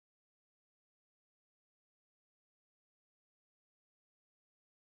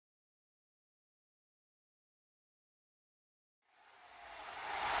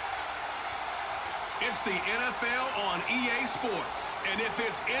It's the NFL on EA Sports. And if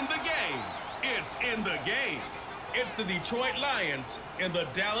it's in the game, it's in the game. It's the Detroit Lions and the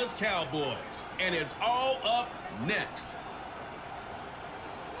Dallas Cowboys. And it's all up next.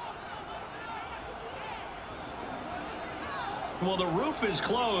 Well, the roof is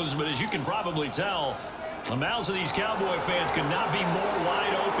closed, but as you can probably tell, the mouths of these Cowboy fans could not be more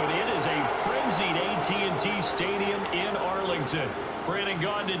wide open. It is a frenzied AT&T Stadium in Arlington. Brandon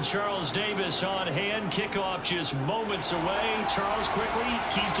Gaudin and Charles Davis on hand. Kickoff just moments away. Charles, quickly,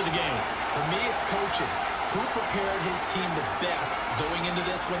 keys to the game. For me, it's coaching. Who prepared his team the best going into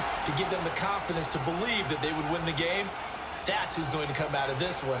this one to give them the confidence to believe that they would win the game? That's who's going to come out of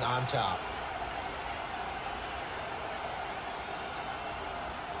this one on top.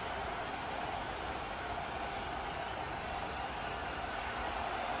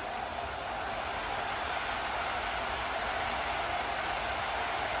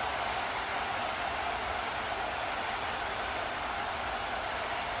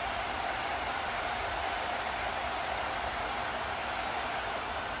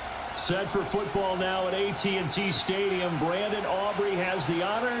 Set for football now at AT&T Stadium. Brandon Aubrey has the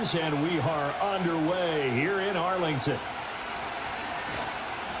honors, and we are underway here in Arlington.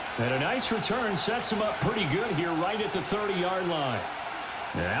 And a nice return sets them up pretty good here right at the 30-yard line.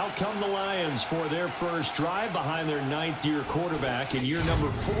 And out come the Lions for their first drive behind their ninth-year quarterback in year number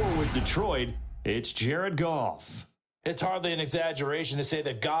 4 with Detroit. It's Jared Goff. It's hardly an exaggeration to say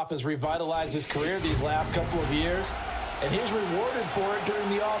that Goff has revitalized his career these last couple of years. And he's rewarded for it during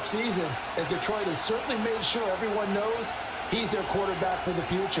the offseason, as Detroit has certainly made sure everyone knows he's their quarterback for the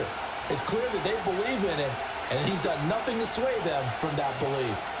future. It's clear that they believe in him, and he's done nothing to sway them from that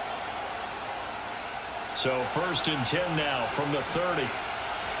belief. So 1st and 10 now from the 30.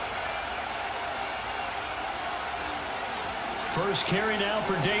 First carry now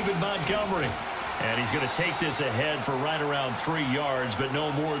for David Montgomery. And he's going to take this ahead for right around 3 yards, but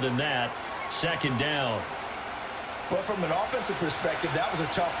no more than that. 2nd down. Well, from an offensive perspective, that was a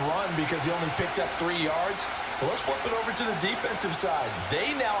tough run because he only picked up 3 yards. Well, let's flip it over to the defensive side.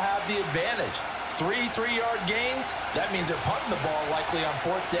 They now have the advantage. 3 3-yard gains, that means they're punting the ball likely on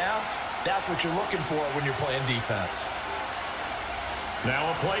 4th down. That's what you're looking for when you're playing defense.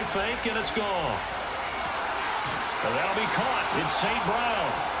 Now a play fake, and it's gone. Well, that'll be caught. It's St.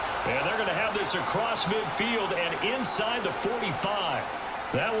 Brown. And they're going to have this across midfield and inside the 45.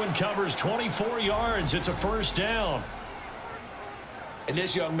 That one covers 24 yards. It's a 1st down. And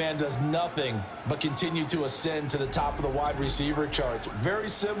this young man does nothing but continue to ascend to the top of the wide receiver charts. Very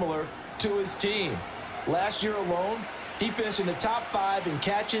similar to his team. Last year alone, he finished in the top 5 in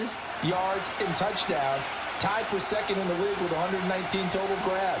catches, yards, and touchdowns, tied for 2nd in the league with 119 total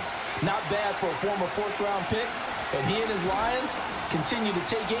grabs. Not bad for a former 4th-round pick, and he and his Lions continue to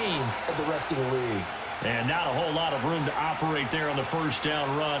take aim at the rest of the league. And not a whole lot of room to operate there on the 1st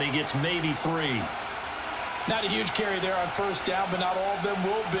down run. He gets maybe 3. Not a huge carry there on 1st down, but not all of them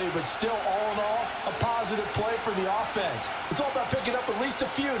will be. But still, all in all, a positive play for the offense. It's all about picking up at least a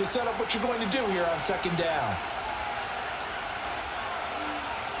few to set up what you're going to do here on 2nd down.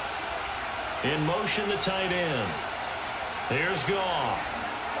 In motion, the tight end. Here's Goff.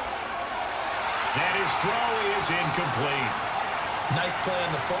 And his throw is incomplete. Nice play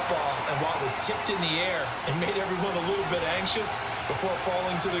on the football, and while it was tipped in the air and made everyone a little bit anxious before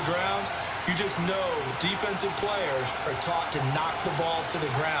falling to the ground, you just know defensive players are taught to knock the ball to the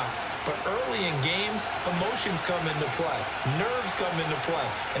ground. But early in games, emotions come into play. Nerves come into play.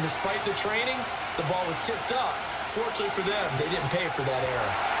 And despite the training, the ball was tipped up. Fortunately for them, they didn't pay for that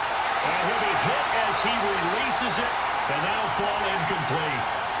error. And he'll be hit as he releases it, and that'll fall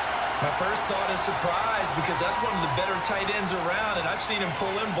incomplete. My first thought is surprise because that's one of the better tight ends around, and I've seen him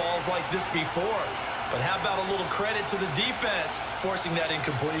pull in balls like this before. But how about a little credit to the defense forcing that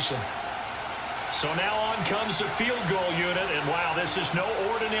incompletion? So now on comes the field goal unit, and wow, this is no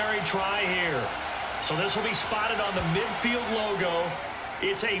ordinary try here. So this will be spotted on the midfield logo.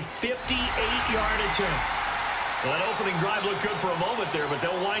 It's a 58-yard attempt. Well, that opening drive looked good for a moment there, but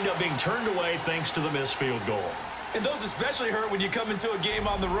they'll wind up being turned away thanks to the missed field goal. And those especially hurt when you come into a game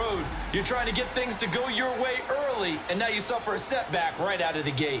on the road. You're trying to get things to go your way early, and now you suffer a setback right out of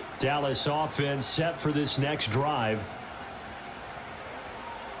the gate. Dallas offense set for this next drive.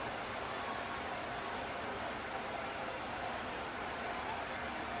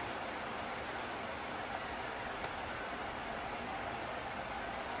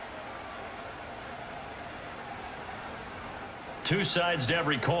 Two sides to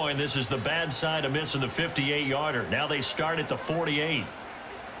every coin. This is the bad side of missing the 58-yarder. Now they start at the 48.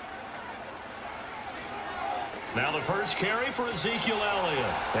 Now the first carry for Ezekiel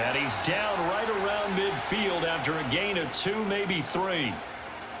Elliott. And he's down right around midfield after a gain of 2, maybe 3.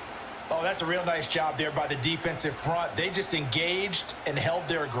 Oh, that's a real nice job there by the defensive front. They just engaged and held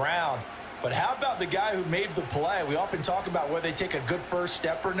their ground. But how about the guy who made the play? We often talk about whether they take a good first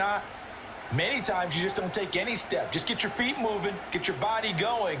step or not. Many times you just don't take any step. Just get your feet moving, get your body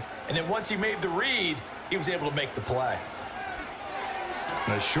going, and then once he made the read, he was able to make the play.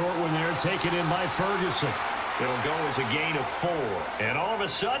 A short one there, taken in by Ferguson. It'll go as a gain of 4. And all of a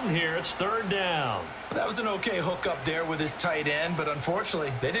sudden here, it's 3rd down. That was an okay hook up there with his tight end, but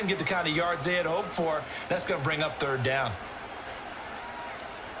unfortunately, they didn't get the kind of yards they had hoped for. That's going to bring up 3rd down.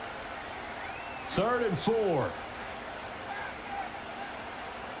 3rd and 4.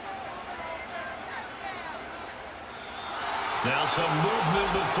 Now some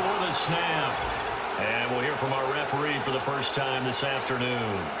movement before the snap. And we'll hear from our referee for the first time this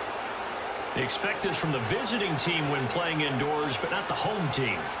afternoon. Expect this from the visiting team when playing indoors, but not the home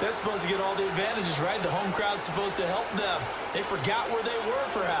team. They're supposed to get all the advantages, right? The home crowd's supposed to help them. They forgot where they were,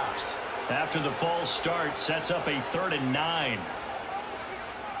 perhaps. After the false start, sets up a 3rd and 9.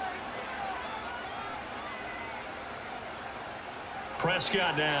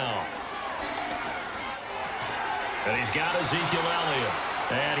 Prescott now. And he's got Ezekiel Elliott.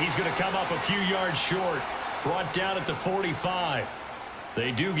 And he's going to come up a few yards short. Brought down at the 45.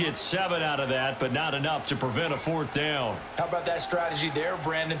 They do get 7 out of that, but not enough to prevent a 4th down. How about that strategy there,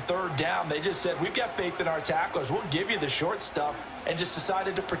 Brandon? 3rd down. They just said, we've got faith in our tacklers. We'll give you the short stuff, and just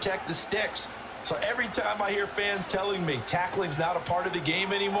decided to protect the sticks. So every time I hear fans telling me tackling's not a part of the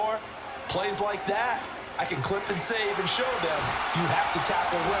game anymore, plays like that, I can clip and save and show them you have to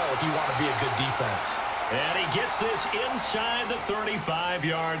tackle well if you want to be a good defense. And he gets this inside the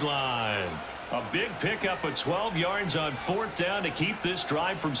 35-yard line. A big pickup of 12 yards on 4th down to keep this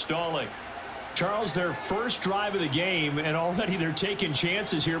drive from stalling. Charles, their first drive of the game, and already they're taking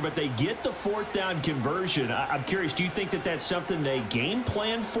chances here, but they get the 4th down conversion. I'm curious, do you think that that's something they game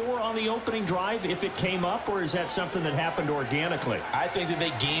planned for on the opening drive if it came up, or is that something that happened organically? I think that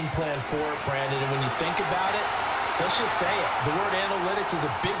they game planned for it, Brandon, and when you think about it, let's just say it. The word analytics is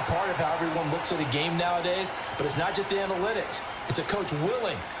a big part of how everyone looks at a game nowadays, but it's not just the analytics. It's a coach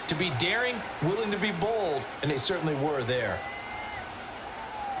willing to be daring, willing to be bold, and they certainly were there.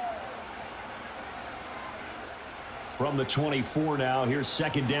 From the 24 now, here's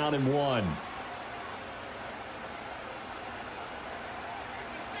 2nd down and 1.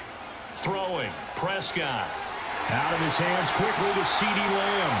 Throwing, Prescott. Out of his hands quickly to CeeDee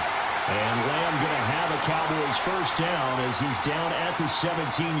Lamb. And Lamb going to have a Cowboys 1st down as he's down at the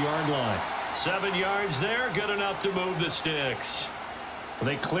 17-yard line. 7 yards there, good enough to move the sticks. Well,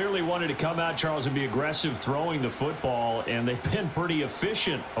 they clearly wanted to come out, Charles, and be aggressive throwing the football, and they've been pretty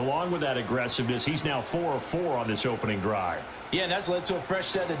efficient along with that aggressiveness. He's now 4 of 4 on this opening drive. Yeah, and that's led to a fresh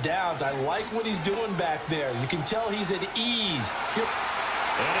set of downs. I like what he's doing back there. You can tell he's at ease.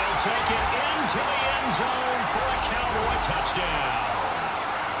 And he'll take it into the end zone for a Cowboy touchdown.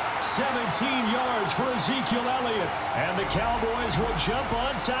 17 yards for Ezekiel Elliott. And the Cowboys will jump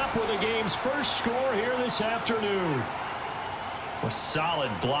on top with the game's first score here this afternoon. A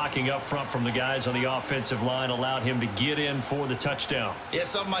solid blocking up front from the guys on the offensive line allowed him to get in for the touchdown. Yeah,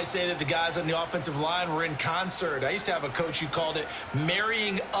 some might say that the guys on the offensive line were in concert. I used to have a coach who called it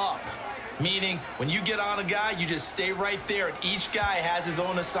marrying up, meaning when you get on a guy, you just stay right there, and each guy has his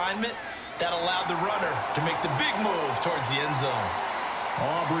own assignment. That allowed the runner to make the big move towards the end zone.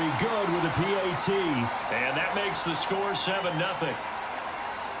 Aubrey good with a PAT, and that makes the score 7-0.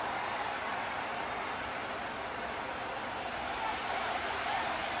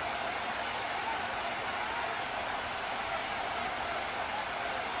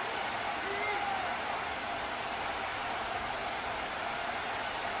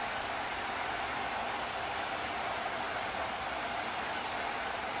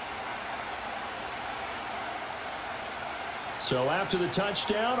 So after the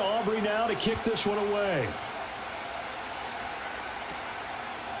touchdown, Aubrey now to kick this one away.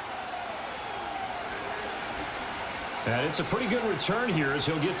 And it's a pretty good return here as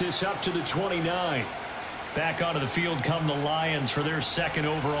he'll get this up to the 29. Back onto the field come the Lions for their 2nd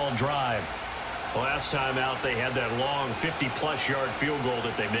overall drive. Last time out, they had that long 50-plus yard field goal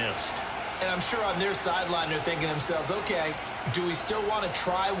that they missed. And I'm sure on their sideline they're thinking to themselves, okay, do we still want to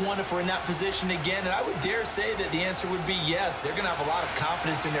try one if we're in that position again? And I would dare say that the answer would be yes. They're going to have a lot of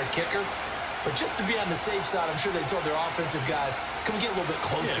confidence in their kicker. But just to be on the safe side, I'm sure they told their offensive guys, can we get a little bit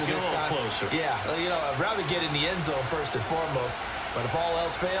closer this time? Closer. Yeah, you know, I'd rather get in the end zone first and foremost. But if all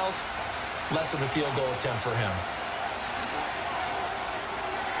else fails, less of a field goal attempt for him.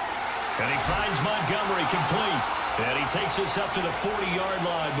 And he finds Montgomery complete. And he takes us up to the 40-yard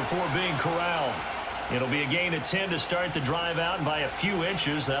line before being corralled. It'll be a gain of 10 to start the drive out, and by a few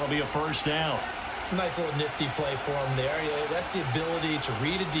inches, that'll be a first down. Nice little nifty play for him there. Yeah, that's the ability to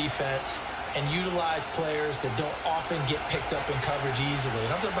read a defense and utilize players that don't often get picked up in coverage easily.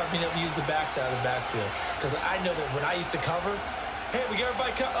 And I'm talking about being able to use the backside of the backfield. Because I know that when I used to cover, hey, we got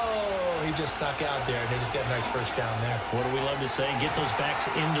everybody oh, he just snuck out there, and they just got a nice first down there. What do we love to say? Get those backs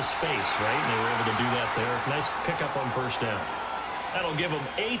into space, right? And they were able to do that there. Nice pickup on first down. That'll give them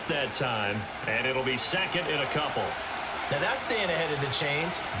 8 that time, and it'll be second in a couple. Now that's staying ahead of the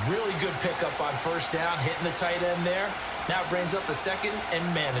chains. Really good pickup on first down, hitting the tight end there. Now it brings up a second and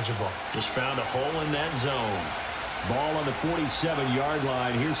manageable. Just found a hole in that zone. Ball on the 47-yard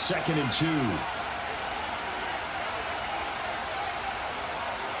line. Here's second and 2.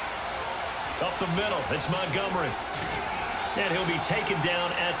 Up the middle, it's Montgomery. And he'll be taken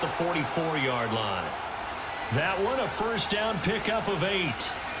down at the 44-yard line. That one, a first down pickup of 8.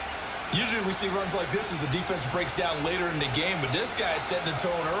 Usually we see runs like this as the defense breaks down later in the game, but this guy is setting the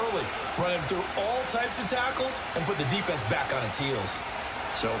tone early, running through all types of tackles and put the defense back on its heels.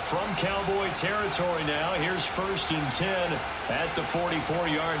 So from Cowboy territory now, here's first and 10 at the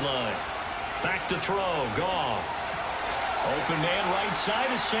 44-yard line. Back to throw, Goff. Open man right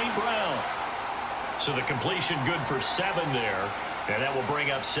side is St. Brown. So the completion good for 7 there, and that will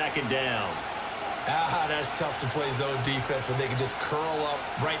bring up second down. That's tough to play zone defense when they can just curl up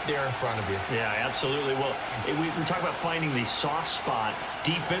right there in front of you. Yeah, absolutely. Well, we talk about finding the soft spot.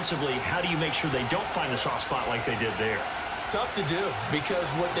 Defensively, how do you make sure they don't find the soft spot like they did there? Tough to do, because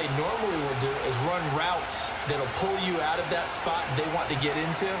what they normally will do is run routes that'll pull you out of that spot they want to get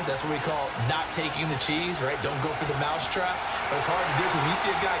into. That's what we call not taking the cheese, right? Don't go for the mousetrap. But it's hard to do because when you see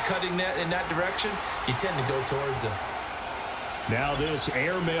a guy cutting that in that direction, you tend to go towards him. Now this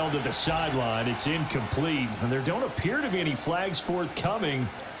airmail to the sideline. It's incomplete, and there don't appear to be any flags forthcoming.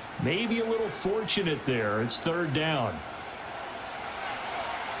 Maybe a little fortunate there. It's third down.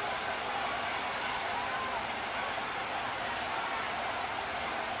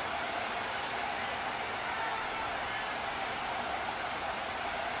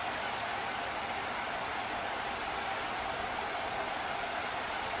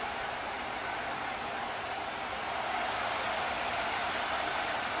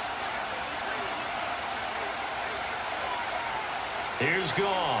 Here's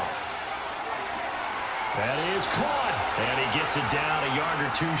Goff. That is caught. And he gets it down a yard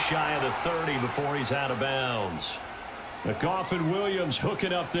or 2 shy of the 30 before he's out of bounds. The Goff and Williams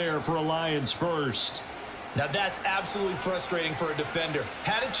hooking up there for a Lions first. Now that's absolutely frustrating for a defender.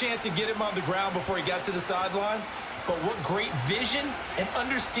 Had a chance to get him on the ground before he got to the sideline, but what great vision and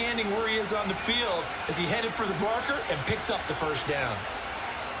understanding where he is on the field as he headed for the marker and picked up the first down.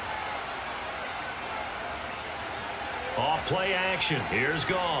 Off play action. Here's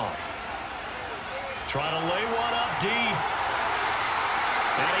Goff. Trying to lay one up deep.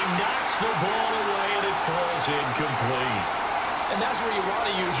 And he knocks the ball away, and it falls incomplete. And that's where you want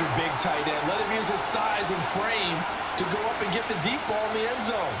to use your big tight end. Let him use his size and frame to go up and get the deep ball in the end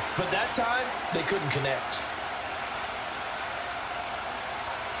zone. But that time, they couldn't connect.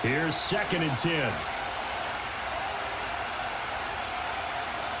 Here's second and 10.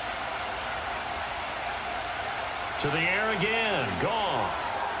 To the air again. Goff.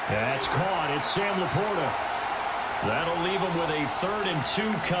 That's caught. It's Sam Laporta. That'll leave them with a 3rd and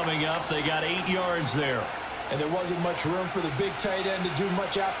 2 coming up. They got 8 yards there. And there wasn't much room for the big tight end to do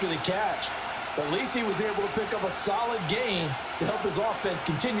much after the catch. But at least he was able to pick up a solid gain to help his offense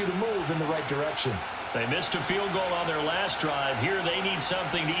continue to move in the right direction. They missed a field goal on their last drive. Here they need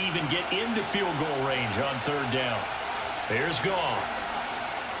something to even get into field goal range on 3rd down. Here's Goff.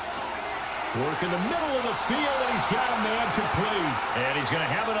 Work in the middle of the field, and he's got a man complete. And he's going to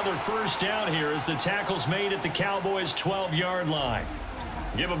have another first down here as the tackle's made at the Cowboys' 12-yard line.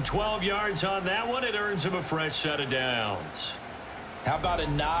 Give him 12 yards on that one. It earns him a fresh set of downs. How about a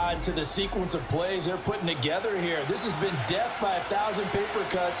nod to the sequence of plays they're putting together here? This has been death by 1,000 paper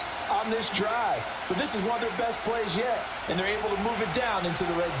cuts on this drive. But this is one of their best plays yet, and they're able to move it down into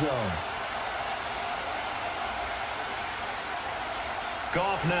the red zone.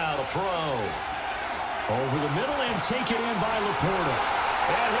 Goff now to throw. Over the middle and taken in by Laporta.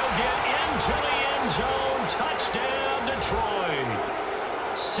 And he'll get into the end zone. Touchdown, Detroit.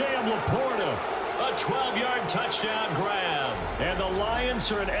 Sam Laporta, a 12-yard touchdown grab. And the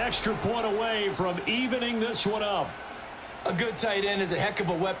Lions are an extra point away from evening this one up. A good tight end is a heck of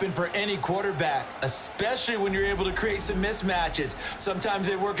a weapon for any quarterback, especially when you're able to create some mismatches. Sometimes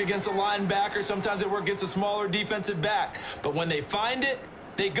they work against a linebacker, sometimes they work against a smaller defensive back. But when they find it,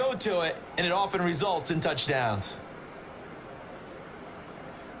 They go to it, and it often results in touchdowns.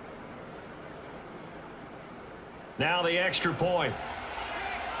 Now the extra point.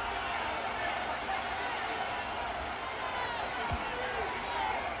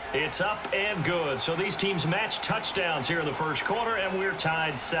 It's up and good. So these teams match touchdowns here in the first quarter, and we're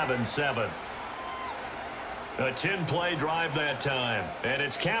tied 7-7. A 10-play drive that time, and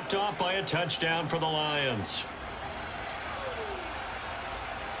it's capped off by a touchdown for the Lions.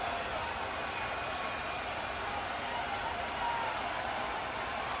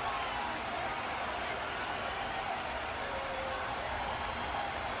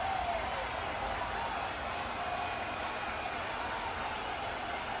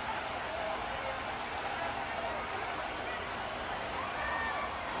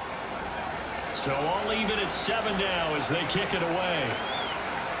 So I'll leave it at 7 now as they kick it away.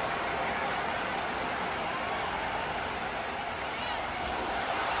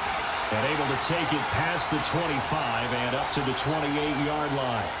 And able to take it past the 25 and up to the 28-yard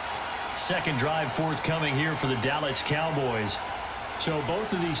line. Second drive forthcoming here for the Dallas Cowboys. So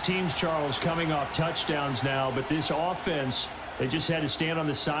both of these teams, Charles, coming off touchdowns now, but this offense, they just had to stand on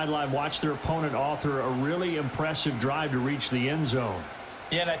the sideline, watch their opponent author a really impressive drive to reach the end zone.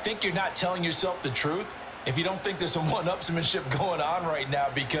 Yeah, and I think you're not telling yourself the truth if you don't think there's some one-upsmanship going on right now,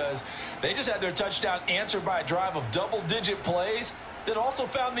 because they just had their touchdown answered by a drive of double-digit plays that also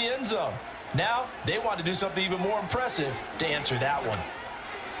found the end zone. Now they want to do something even more impressive to answer that one.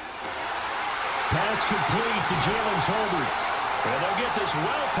 Pass complete to Jalen Tolbert. And they'll get this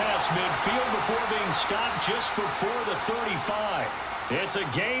well past midfield before being stopped just before the 35. It's a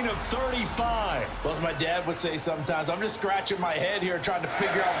gain of 35. Well, as my dad would say sometimes, I'm just scratching my head here trying to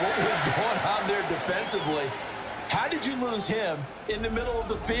figure out what was going on there defensively. How did you lose him in the middle of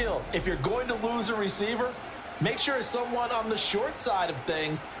the field? If you're going to lose a receiver, make sure it's someone on the short side of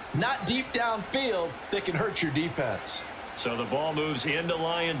things, not deep downfield, that can hurt your defense. So the ball moves into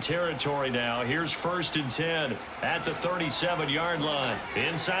Lion territory now. Here's 1st and 10 at the 37-yard line.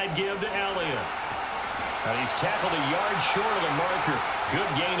 Inside give to Elliott. And he's tackled a yard short of the marker. Good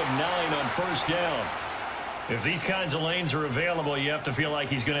gain of 9 on 1st down. If these kinds of lanes are available, you have to feel like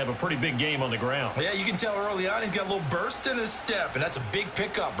he's going to have a pretty big game on the ground. Yeah, you can tell early on he's got a little burst in his step, and that's a big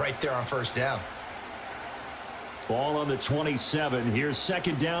pickup right there on 1st down. Ball on the 27. Here's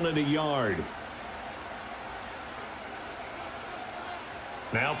 2nd down and a yard.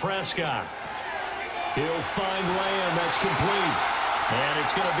 Now Prescott. He'll find Lamb. That's complete. And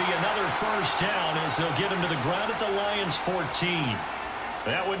it's going to be another 1st down as they'll get him to the ground at the Lions' 14.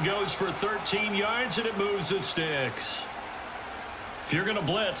 That one goes for 13 yards, and it moves the sticks. If you're going to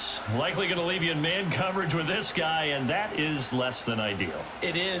blitz, likely going to leave you in man coverage with this guy, and that is less than ideal.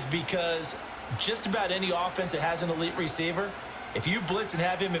 It is, because just about any offense that has an elite receiver, if you blitz and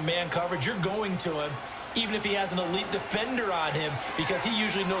have him in man coverage, you're going to him, even if he has an elite defender on him, because he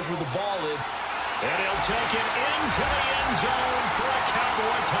usually knows where the ball is. And he'll take it into the end zone for a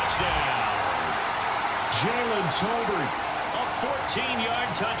Cowboy touchdown. Jalen Tolbert, a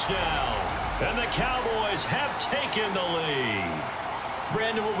 14-yard touchdown. And the Cowboys have taken the lead.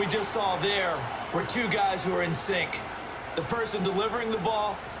 Brandon, what we just saw there were two guys who are in sync. The person delivering the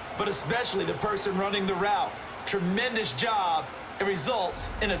ball, but especially the person running the route. Tremendous job. It results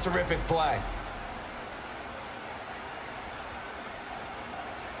in a terrific play.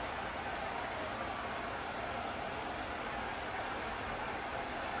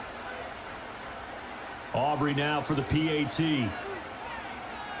 Aubrey now for the PAT.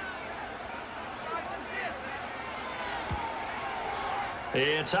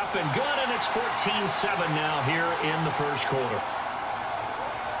 It's up and good, and it's 14-7 now here in the first quarter.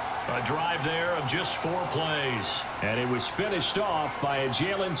 A drive there of just 4 plays. And it was finished off by a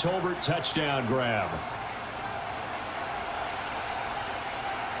Jalen Tolbert touchdown grab.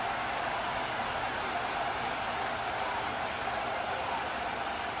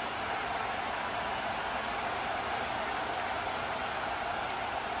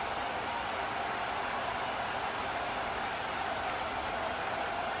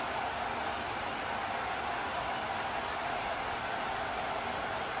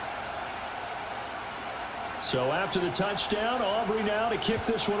 So after the touchdown, Aubrey now to kick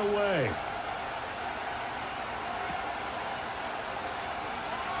this one away.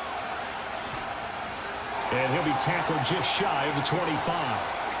 And he'll be tackled just shy of the 25.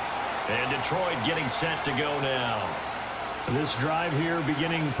 And Detroit getting set to go now. This drive here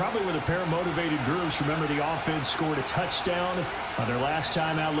beginning probably with a pair of motivated groups. Remember, the offense scored a touchdown on their last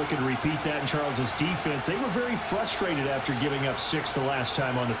time out, looking to repeat that in Charles's defense. They were very frustrated after giving up 6 the last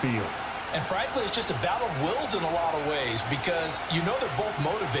time on the field. And frankly, it's just a battle of wills in a lot of ways because you know they're both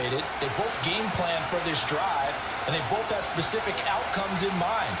motivated, they both game plan for this drive, and they both have specific outcomes in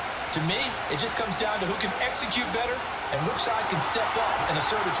mind. To me, it just comes down to who can execute better and which side can step up and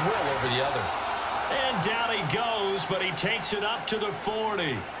assert its will over the other. And down he goes, but he takes it up to the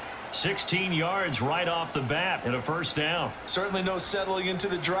 40. 16 yards right off the bat and a first down. Certainly no settling into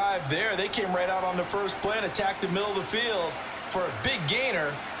the drive there. They came right out on the first play and attacked the middle of the field for a big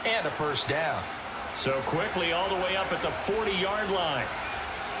gainer and a first down. So quickly all the way up at the 40-yard line.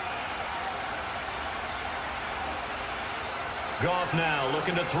 Goff now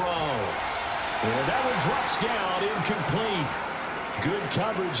looking to throw. And that one drops down, incomplete. Good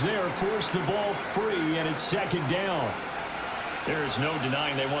coverage there, forced the ball free, and it's second down. There's no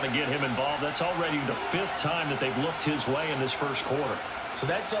denying they want to get him involved. That's already the 5th time that they've looked his way in this first quarter. So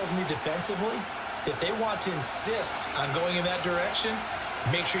that tells me defensively that they want to insist on going in that direction.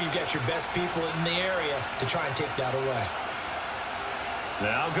 Make sure you get your best people in the area to try and take that away.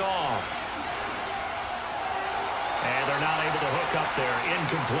 Now Goff. And they're not able to hook up there.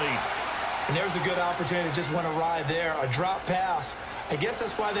 Incomplete. And there's a good opportunity to just want to ride there. A drop pass. I guess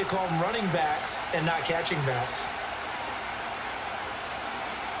that's why they call them running backs and not catching backs.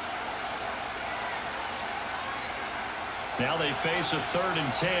 Now they face a 3rd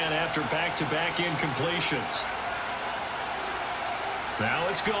and 10 after back-to-back incompletions. Now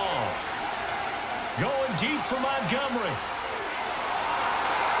it's Goff. Going deep for Montgomery.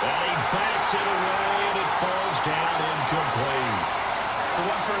 And he backs it away, and it falls down incomplete. So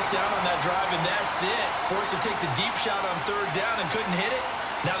one first down on that drive, and that's it. Forced to take the deep shot on 3rd down and couldn't hit it.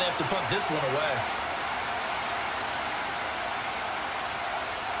 Now they have to punt this one away.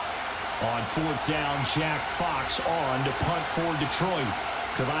 On 4th down, Jack Fox on to punt for Detroit.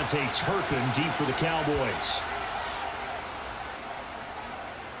 Cavante Turpin deep for the Cowboys.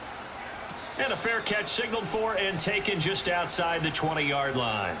 And a fair catch signaled for and taken just outside the 20-yard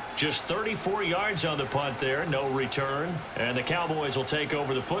line. Just 34 yards on the punt there, no return. And the Cowboys will take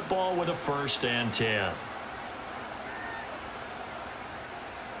over the football with a 1st and 10.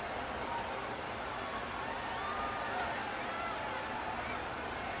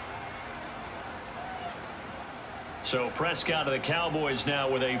 So Prescott of the Cowboys now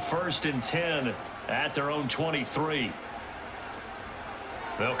with a 1st and 10 at their own 23.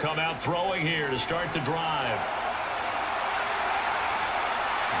 They'll come out throwing here to start the drive.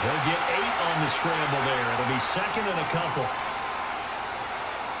 He'll get 8 on the scramble there. It'll be 2nd and a couple.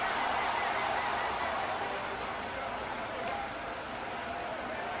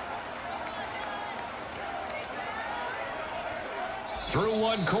 Through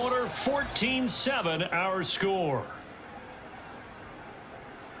one quarter, 14-7 our score.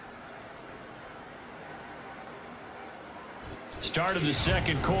 Start of the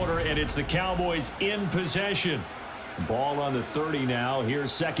second quarter, and it's the Cowboys in possession. Ball on the 30 now.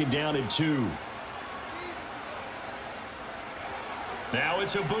 Here's 2nd down and 2. Now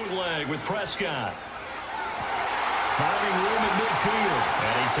it's a bootleg with Prescott. Finding room in midfield.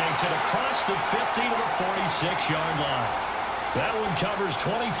 And he takes it across the 50 to the 46-yard line. That one covers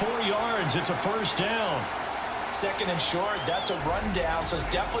 24 yards. It's a first down. 2nd and short, that's a rundown, so it's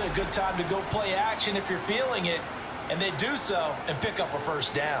definitely a good time to go play action if you're feeling it. And they do so and pick up a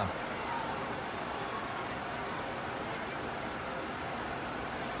first down.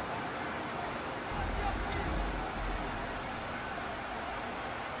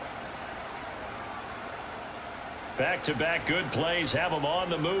 Back-to-back good plays have them on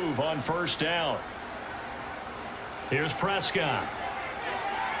the move on first down. Here's Prescott.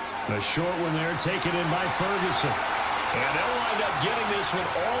 The short one there taken in by Ferguson. And they'll wind up getting this one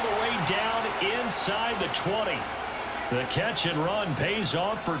all the way down inside the 20. The catch and run pays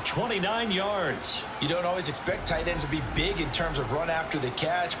off for 29 yards. You don't always expect tight ends to be big in terms of run after the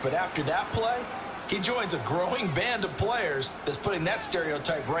catch, but after that play, he joins a growing band of players that's putting that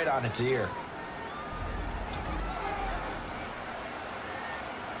stereotype right on its ear.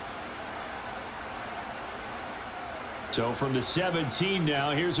 So from the 17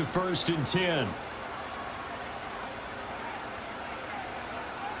 now, here's a 1st and 10.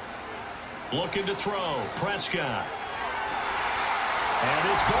 Looking to throw, Prescott. And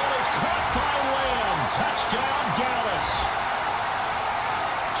this ball is caught by Lamb. Touchdown, Dallas.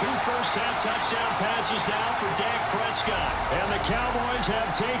 2 first-half touchdown passes now for Dak Prescott. And the Cowboys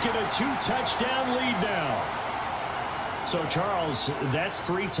have taken a 2-touchdown lead now. So, Charles, that's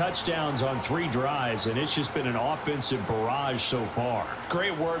 3 touchdowns on 3 drives, and it's just been an offensive barrage so far.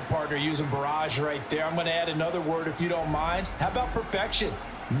 Great word, partner, using barrage right there. I'm going to add another word if you don't mind. How about perfection?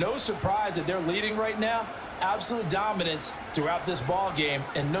 No surprise that they're leading right now, absolute dominance throughout this ball game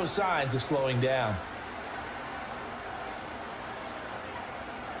and no signs of slowing down.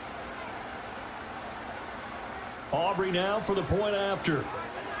 Aubrey now for the point after.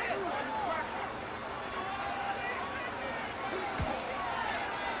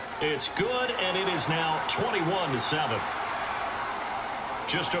 It's good, and it is now 21-7.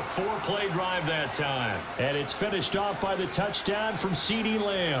 Just a 4-play drive that time. And it's finished off by the touchdown from CeeDee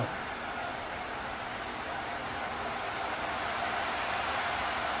Lamb.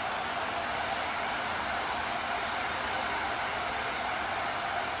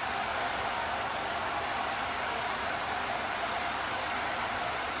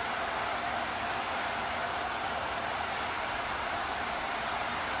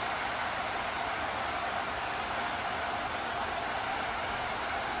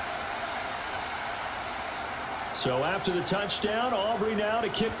 So after the touchdown, Aubrey now to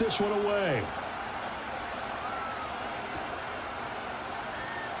kick this one away.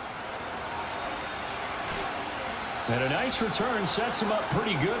 And a nice return sets him up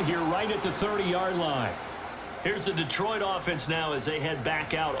pretty good here right at the 30-yard line. Here's the Detroit offense now as they head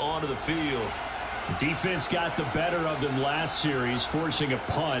back out onto the field. The defense got the better of them last series, forcing a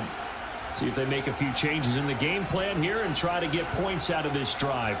punt. See if they make a few changes in the game plan here and try to get points out of this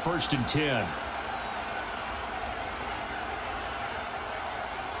drive. 1st and 10.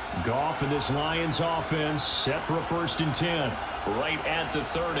 Goff and this Lions offense set for a 1st and 10. Right at the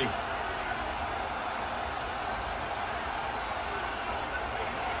 30.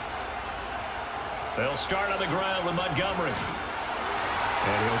 They'll start on the ground with Montgomery.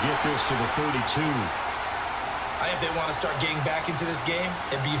 And he'll get this to the 32. I think if they want to start getting back into this game,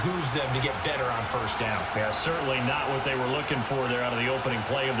 it behooves them to get better on 1st down. Yeah, certainly not what they were looking for there out of the opening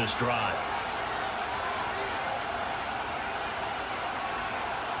play of this drive.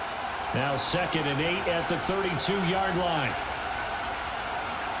 Now 2nd and 8 at the 32-yard line.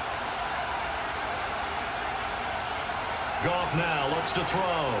 Goff now looks to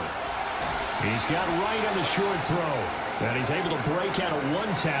throw. He's got right on the short throw. And he's able to break out of one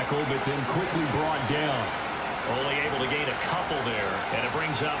tackle, but then quickly brought down. Only able to gain a couple there, and it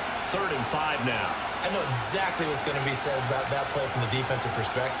brings up 3rd and 5 now. I know exactly what's going to be said about that play from the defensive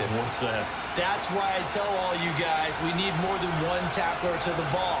perspective. What's that? That's why I tell all you guys we need more than one tackler to the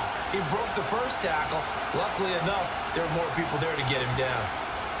ball. He broke the first tackle. Luckily enough, there were more people there to get him down.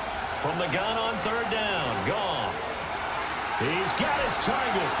 From the gun on 3rd down, Goff. He's got his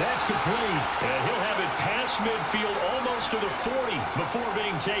target. That's complete. And he'll have it past midfield almost to the 40 before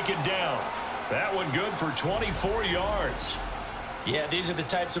being taken down. That one good for 24 yards. Yeah, these are the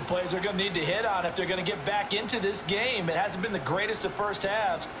types of plays they're going to need to hit on if they're going to get back into this game. It hasn't been the greatest of first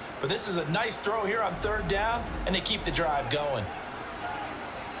halves, but this is a nice throw here on 3rd down, and they keep the drive going.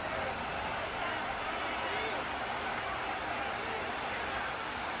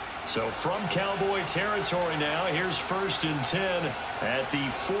 So from Cowboy territory now, here's 1st and 10 at the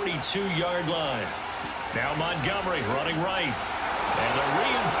 42-yard line. Now Montgomery running right. And the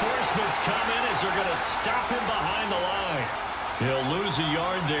reinforcements come in as they're going to stop him behind the line. He'll lose a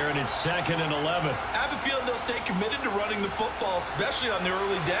yard there, and it's 2nd and 11. I have a feeling they'll stay committed to running the football, especially on the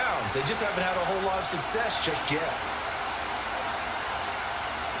early downs. They just haven't had a whole lot of success just yet.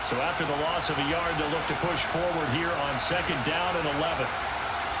 So after the loss of a yard, they'll look to push forward here on 2nd down and 11.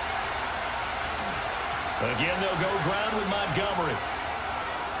 Again, they'll go ground with Montgomery.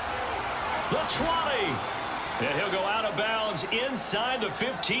 The 20. And he'll go out of bounds inside the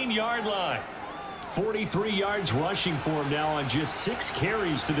 15-yard line. 43 yards rushing for him now on just 6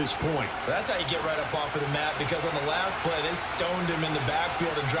 carries to this point. That's how you get right up off of the mat, because on the last play, they stoned him in the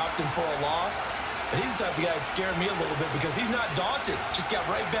backfield and dropped him for a loss. And he's the type of guy that scared me a little bit because he's not daunted. Just got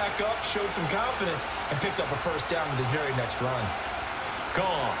right back up, showed some confidence, and picked up a 1st down with his very next run.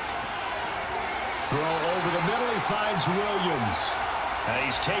 Gone. Throw over the middle. He finds Williams. And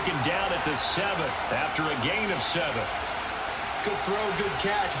he's taken down at the 7 after a gain of 7. Good throw, good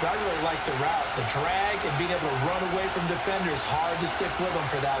catch, but I really like the route. The drag and being able to run away from defenders, hard to stick with them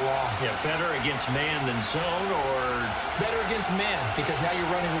for that long. Yeah, better against man than zone, or? Better against man, because now you're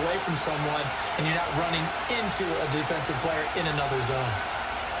running away from someone and you're not running into a defensive player in another zone.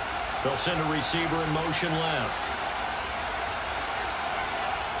 They'll send a receiver in motion left.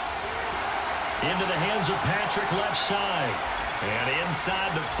 Into the hands of Patrick left side. And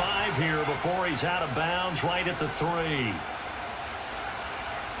inside the 5 here before he's out of bounds right at the 3.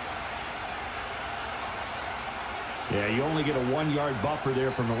 Yeah, you only get a 1-yard buffer there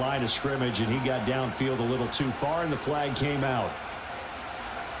from the line of scrimmage, and he got downfield a little too far, and the flag came out.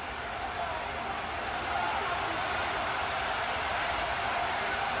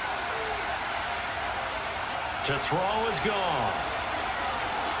 To throw is Goff.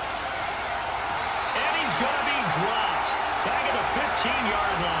 And he's going to be dropped. Back at the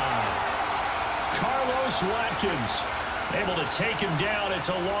 15-yard line. Carlos Watkins able to take him down. It's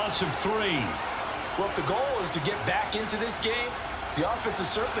a loss of 3. Well, if the goal is to get back into this game, the offense is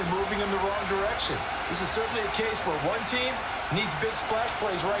certainly moving in the wrong direction. This is certainly a case where one team needs big splash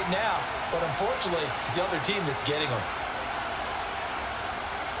plays right now, but unfortunately, it's the other team that's getting them.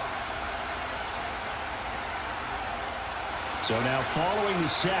 So now following the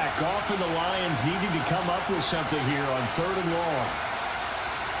sack, Goff and the Lions needing to come up with something here on 3rd and long.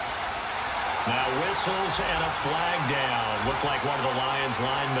 Now whistles and a flag down. Looked like one of the Lions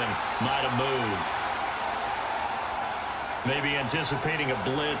linemen might have moved. Maybe anticipating a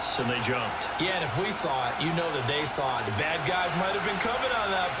blitz, and they jumped. Yeah, and if we saw it, you know that they saw it. The bad guys might have been coming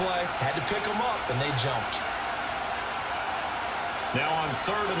on that play. Had to pick them up, and they jumped. Now on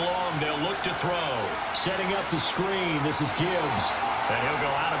 3rd and long, they'll look to throw. Setting up the screen, this is Gibbs. And he'll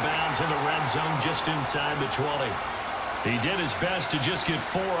go out of bounds in the red zone just inside the 20. He did his best to just get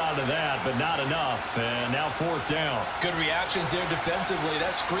 4 out of that, but not enough. And now 4th down. Good reactions there defensively.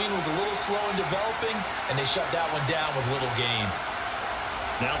 That screen was a little slow in developing, and they shut that one down with little gain.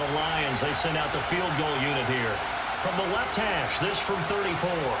 Now the Lions, they send out the field goal unit here. From the left hash, this from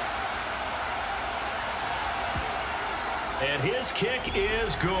 34. And his kick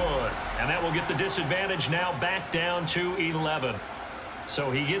is good. And that will get the disadvantage now back down to 11.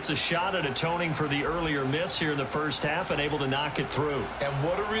 So he gets a shot at atoning for the earlier miss here in the first half and able to knock it through. And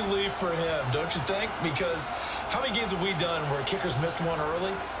what a relief for him, don't you think? Because how many games have we done where kickers missed one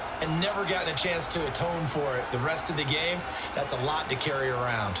early and never gotten a chance to atone for it the rest of the game? That's a lot to carry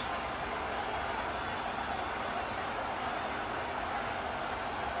around.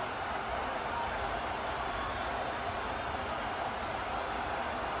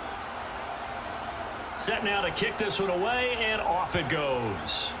 Set now to kick this one away, and off it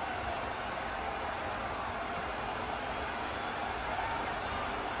goes.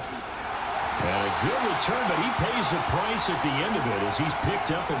 And a good return, but he pays the price at the end of it as he's picked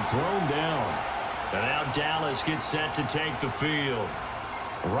up and thrown down. And now Dallas gets set to take the field.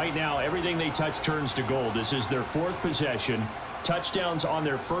 Right now, everything they touch turns to gold. This is their 4th possession. Touchdowns on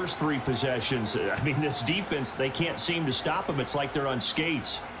their first 3 possessions. I mean, this defense, they can't seem to stop them. It's like they're on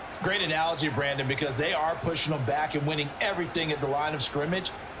skates. Great analogy, Brandon, because they are pushing them back and winning everything at the line of scrimmage.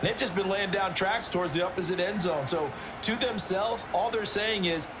 They've just been laying down tracks towards the opposite end zone. So to themselves, all they're saying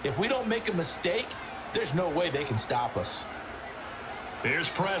is, if we don't make a mistake, there's no way they can stop us. Here's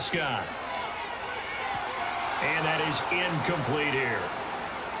Prescott. And that is incomplete here.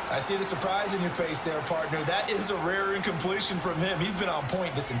 I see the surprise in your face there, partner. That is a rare incompletion from him. He's been on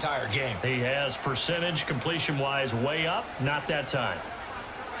point this entire game. He has percentage completion-wise way up, not that time.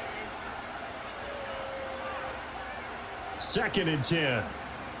 2nd and 10.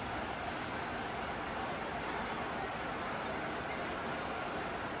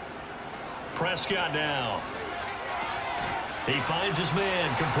 Prescott now. He finds his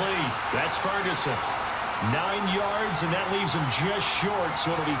man, complete. That's Ferguson. 9 yards, and that leaves him just short,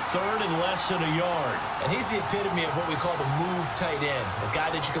 so it'll be 3rd and less than a yard. And he's the epitome of what we call the move tight end, a guy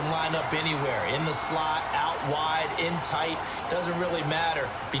that you can line up anywhere, in the slot, out wide, in tight, doesn't really matter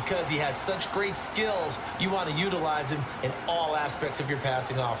because he has such great skills. You want to utilize him in all aspects of your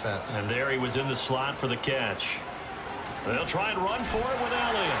passing offense. And there he was in the slot for the catch. They'll try and run for it with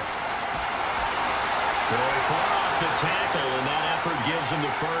Elliott. Very far off the tackle, and that effort gives him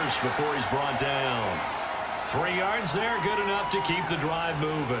the first before he's brought down. 3 yards there, good enough to keep the drive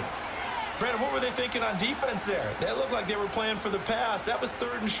moving. Brandon, what were they thinking on defense there? They looked like they were playing for the pass. That was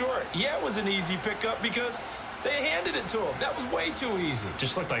 3rd and short. Yeah, it was an easy pickup because they handed it to him. That was way too easy.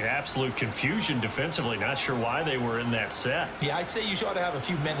 Just looked like absolute confusion defensively. Not sure why they were in that set. Yeah, I'd say you ought to have a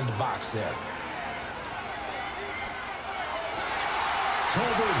few men in the box there.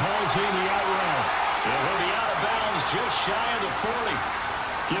 Tolbert hauls in the out route. He'll be out of bounds just shy of the 40.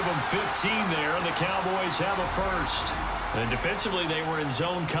 Give them 15 there, and the Cowboys have a first. And defensively, they were in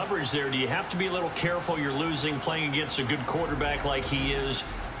zone coverage there. Do you have to be a little careful? You're losing playing against a good quarterback like he is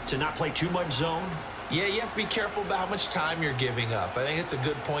to not play too much zone? Yeah, you have to be careful about how much time you're giving up. I think it's a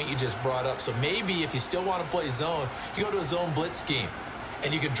good point you just brought up. So maybe if you still want to play zone, you go to a zone blitz scheme.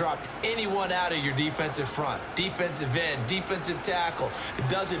 And you can drop anyone out of your defensive front, defensive end, defensive tackle. It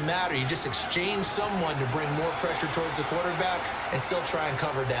doesn't matter. You just exchange someone to bring more pressure towards the quarterback and still try and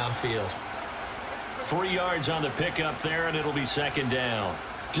cover downfield. 3 yards on the pickup there, and it'll be 2nd down.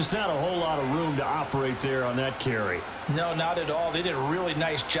 Just not a whole lot of room to operate there on that carry. No, not at all. They did a really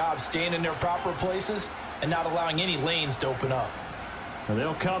nice job staying in their proper places and not allowing any lanes to open up. And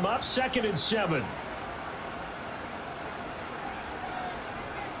they'll come up 2nd and 7.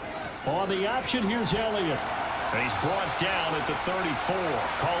 On the option, here's Elliott. And he's brought down at the 34.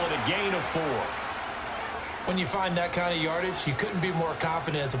 Call it a gain of 4. When you find that kind of yardage, you couldn't be more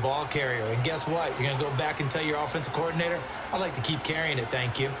confident as a ball carrier. And guess what? You're going to go back and tell your offensive coordinator, I'd like to keep carrying it,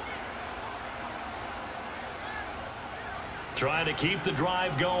 thank you. Trying to keep the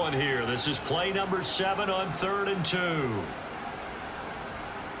drive going here. This is play number 7 on 3rd and 2. Oh,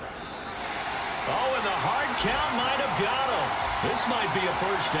 and the hard count might have got him. This might be a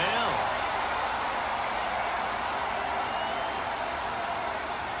first down.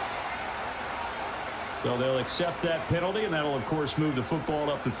 So they'll accept that penalty, and that'll, of course, move the football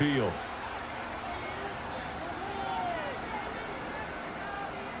up the field.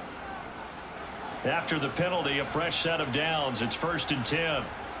 After the penalty, a fresh set of downs. It's 1st and 10.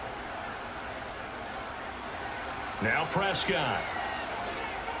 Now Prescott.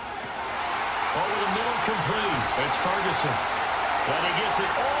 Over the middle, complete. It's Ferguson. And he gets it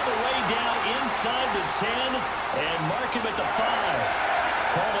all the way down inside the 10 and mark him at the 5.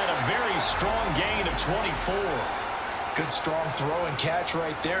 Call that a very strong gain of 24. Good strong throw and catch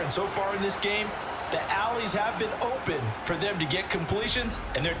right there. And so far in this game, the alleys have been open for them to get completions,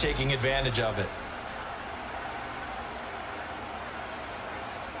 and they're taking advantage of it.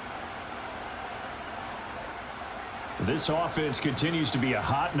 This offense continues to be a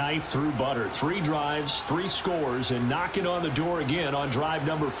hot knife through butter. 3 drives, 3 scores, and knocking on the door again on drive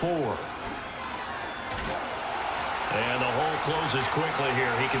number 4. And the hole closes quickly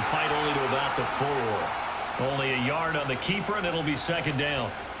here. He can fight only to about the 4. Only a yard on the keeper, and it'll be 2nd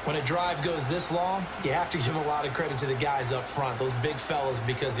down. When a drive goes this long, you have to give a lot of credit to the guys up front, those big fellas,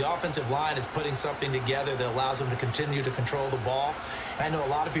 because the offensive line is putting something together that allows them to continue to control the ball. And I know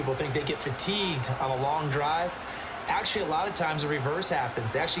a lot of people think they get fatigued on a long drive. Actually, a lot of times the reverse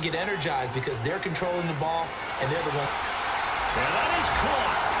happens. They actually get energized because they're controlling the ball, and they're the one. And that is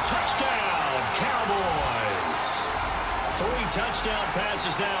caught. Touchdown, Cowboys. 3 touchdown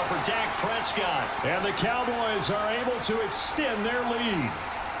passes now for Dak Prescott. And the Cowboys are able to extend their lead.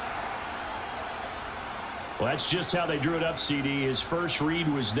 Well, that's just how they drew it up, CD. His first read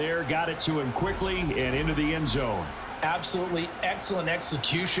was there, got it to him quickly, and into the end zone. Absolutely excellent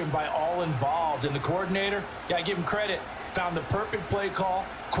execution by all involved. And the coordinator, got to give him credit, found the perfect play call.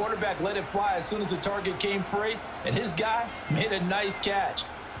 Quarterback let it fly as soon as the target came free, and his guy made a nice catch.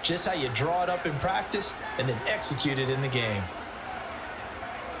 Just how you draw it up in practice and then execute it in the game.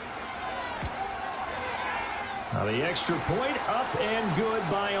 Now the extra point up and good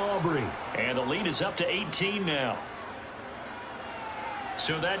by Aubrey. And the lead is up to 18 now.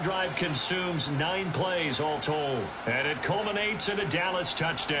 So that drive consumes 9 plays all told. And it culminates in a Dallas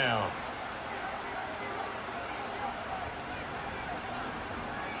touchdown.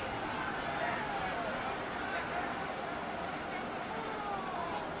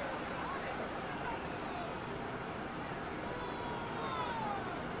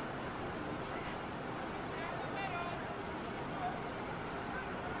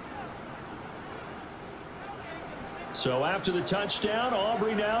 So after the touchdown,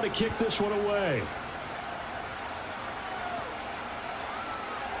 Aubrey now to kick this one away.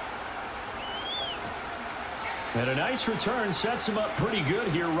 And a nice return sets him up pretty good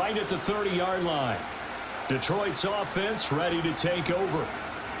here right at the 30-yard line. Detroit's offense ready to take over.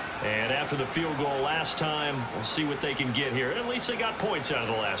 And after the field goal last time, we'll see what they can get here. At least they got points out of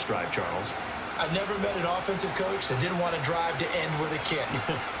the last drive, Charles. I've never met an offensive coach that didn't want to drive to end with a kick.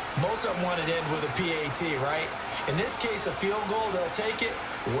 Most of them wanted to end with a PAT, right? In this case, a field goal, they'll take it.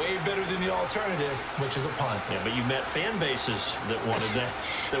 Way better than the alternative, which is a punt. Yeah, but you met fan bases that wanted that,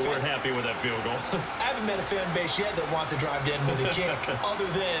 that weren't happy with that field goal. I haven't met a fan base yet that wants to drive to end with a kick other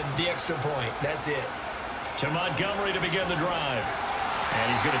than the extra point. That's it. To Montgomery to begin the drive. And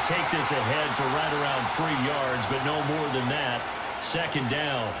he's going to take this ahead for right around 3 yards, but no more than that. 2nd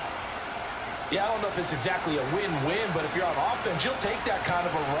down. Yeah, I don't know if it's exactly a win-win, but if you're on offense, you'll take that kind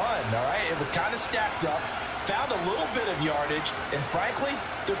of a run, all right? It was kind of stacked up, found a little bit of yardage, and frankly,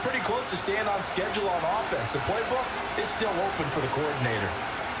 they're pretty close to staying on schedule on offense. The playbook is still open for the coordinator.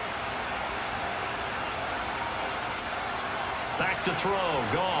 Back to throw,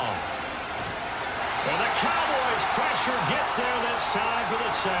 Goff. And the Cowboys pressure gets there this time for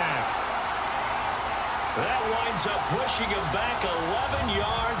the sack. That winds up pushing him back 11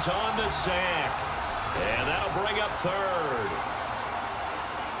 yards on the sack. And that'll bring up 3rd.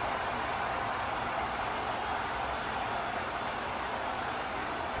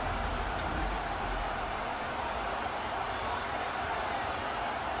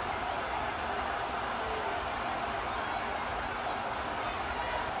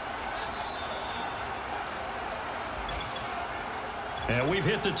 And we've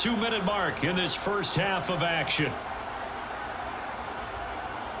hit the 2-minute mark in this first half of action.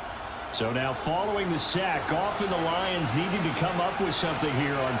 So now following the sack, often the Lions needing to come up with something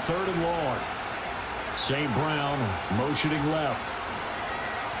here on 3rd and long. St. Brown motioning left.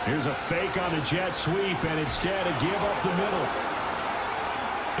 Here's a fake on the jet sweep, and instead a give up the middle.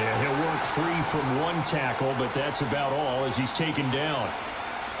 And he'll work free from one tackle, but that's about all as he's taken down.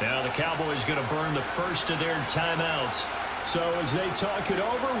 Now the Cowboys going to burn the first of their timeouts. So as they talk it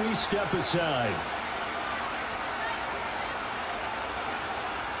over, we step aside.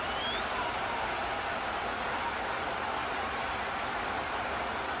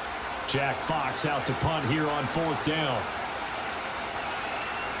 Jack Fox out to punt here on 4th down.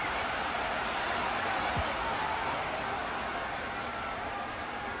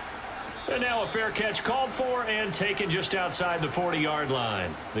 And now a fair catch called for and taken just outside the 40-yard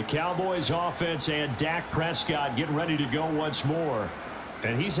line. The Cowboys offense and Dak Prescott getting ready to go once more.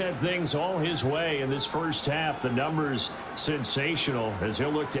 And he's had things all his way in this first half. The numbers sensational as he'll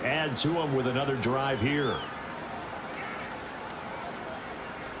look to add to them with another drive here.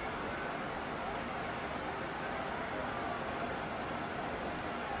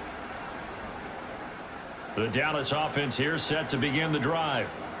 The Dallas offense here set to begin the drive.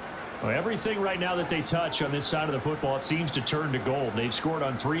 Well, everything right now that they touch on this side of the football, it seems to turn to gold. They've scored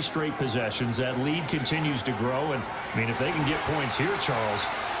on 3 straight possessions. That lead continues to grow. And, I mean, if they can get points here, Charles,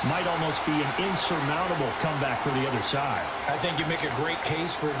 might almost be an insurmountable comeback for the other side. I think you make a great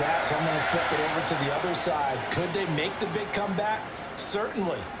case for that, so I'm going to flip it over to the other side. Could they make the big comeback?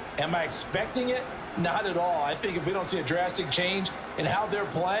 Certainly. Am I expecting it? Not at all. I think if we don't see a drastic change in how they're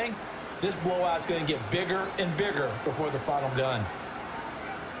playing, this blowout's going to get bigger and bigger before the final gun.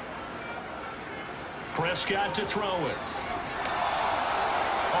 Prescott to throw it.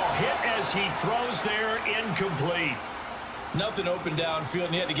 Oh, hit as he throws there, incomplete. Nothing open downfield,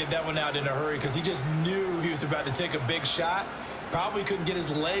 and he had to get that one out in a hurry because he just knew he was about to take a big shot. Probably couldn't get his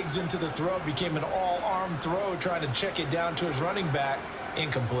legs into the throw. Became an all-arm throw trying to check it down to his running back.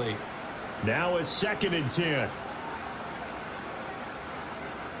 Incomplete. Now a 2nd and 10.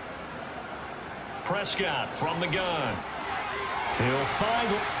 Prescott from the gun. He'll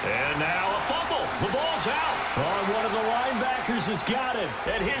find it. And now a fumble. The ball's out. Oh, one of the linebackers has got it.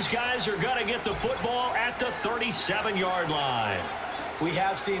 And his guys are going to get the football at the 37-yard line. We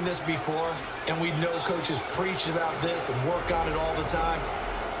have seen this before, and we know coaches preach about this and work on it all the time.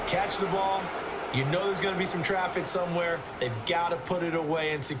 Catch the ball. You know there's going to be some traffic somewhere. They've got to put it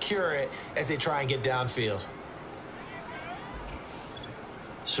away and secure it as they try and get downfield.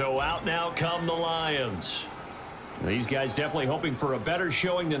 So out now come the Lions. These guys definitely hoping for a better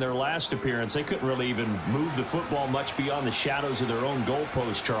showing than their last appearance. They couldn't really even move the football much beyond the shadows of their own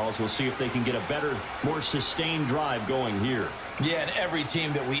goalpost, Charles. We'll see if they can get a better, more sustained drive going here. Yeah, and every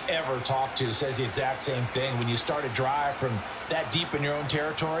team that we ever talk to says the exact same thing. When you start a drive from that deep in your own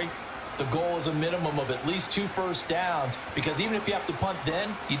territory, the goal is a minimum of at least 2 first downs, because even if you have to punt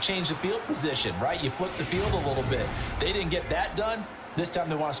then, you change the field position, right? You flip the field a little bit. They didn't get that done. This time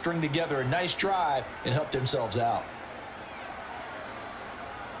they want to string together a nice drive and help themselves out.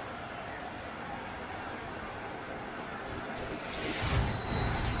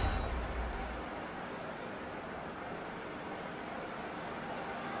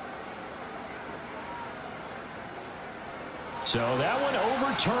 So that one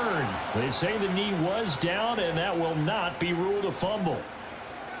overturned. They say the knee was down, and that will not be ruled a fumble.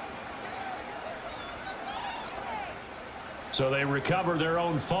 So they recover their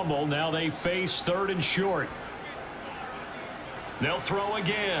own fumble. Now they face 3rd and short. They'll throw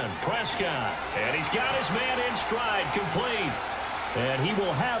again. Prescott. And he's got his man in stride, complete. And he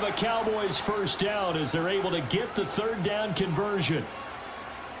will have a Cowboys first down as they're able to get the 3rd down conversion.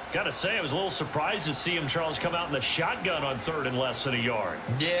 Got to say, I was a little surprised to see him, Charles, come out in the shotgun on 3rd and less than a yard.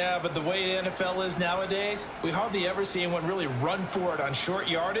 Yeah, but the way the NFL is nowadays, we hardly ever see anyone really run for it on short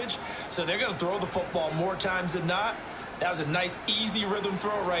yardage. So they're going to throw the football more times than not. That was a nice, easy rhythm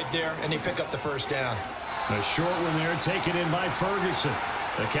throw right there, and they pick up the first down. A short one there, taken in by Ferguson.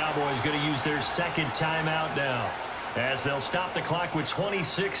 The Cowboys going to use their 2nd timeout now, as they'll stop the clock with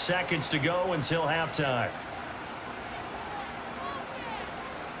 26 seconds to go until halftime.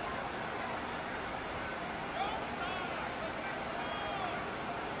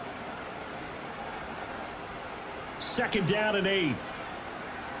 Second down and 8.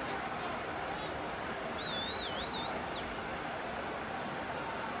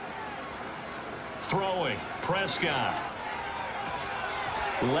 Throwing. Prescott.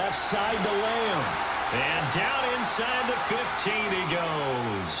 Left side to Lamb. And down inside the 15 he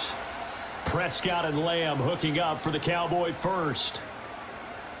goes. Prescott and Lamb hooking up for the Cowboy first.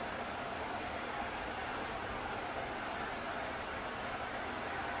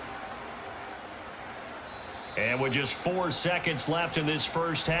 And with just 4 seconds left in this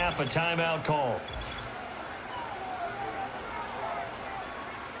first half, a timeout call.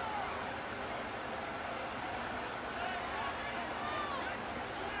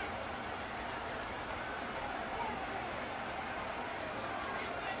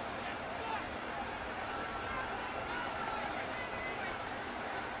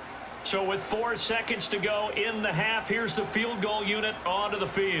 So with 4 seconds to go in the half, here's the field goal unit onto the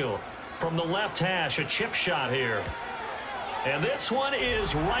field. From the left hash, a chip shot here. And this one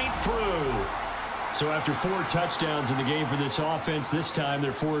is right through. So after 4 touchdowns in the game for this offense, this time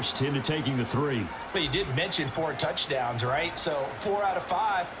they're forced into taking the 3. But you did mention 4 touchdowns, right? So 4 out of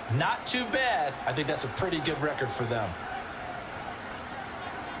 5, not too bad. I think that's a pretty good record for them.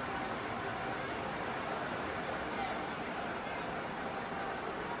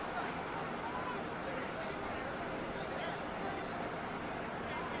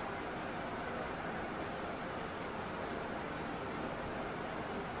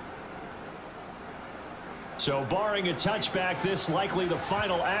 So barring a touchback, this likely the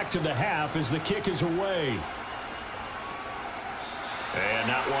final act of the half as the kick is away. And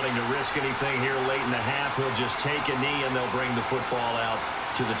not wanting to risk anything here late in the half, he'll just take a knee and they'll bring the football out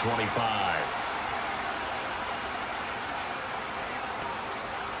to the 25.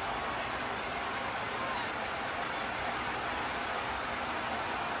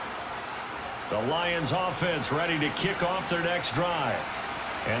 The Lions offense ready to kick off their next drive.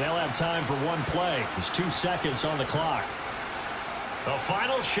 And they'll have time for one play. There's 2 seconds on the clock. The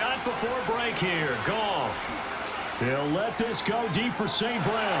final shot before break here. Goff. They'll let this go deep for St.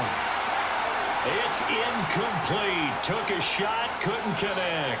 Brown. It's incomplete. Took a shot, couldn't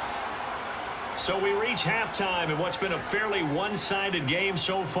connect. So we reach halftime in what's been a fairly one-sided game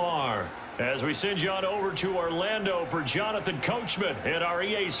so far. As we send you on over to Orlando for Jonathan Coachman at our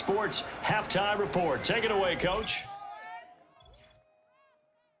EA Sports Halftime Report. Take it away, Coach.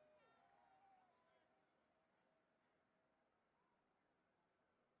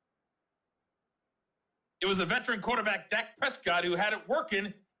 It was a veteran quarterback, Dak Prescott, who had it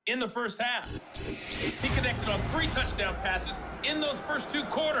working in the first half. He connected on 3 touchdown passes in those first 2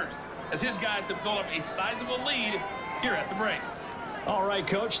 quarters as his guys have built up a sizable lead here at the break. All right,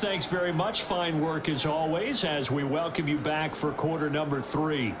 Coach, thanks very much. Fine work as always as we welcome you back for quarter number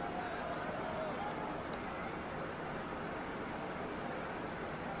 3.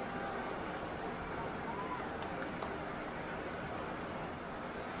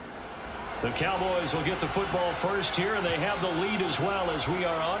 The Cowboys will get the football first here, and they have the lead as well as we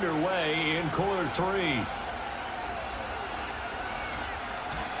are underway in quarter 3.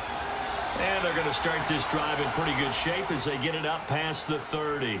 And they're going to start this drive in pretty good shape as they get it up past the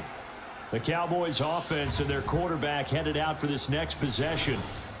 30. The Cowboys offense and their quarterback headed out for this next possession.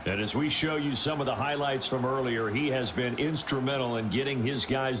 And as we show you some of the highlights from earlier, he has been instrumental in getting his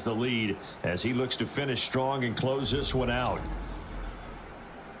guys the lead as he looks to finish strong and close this one out.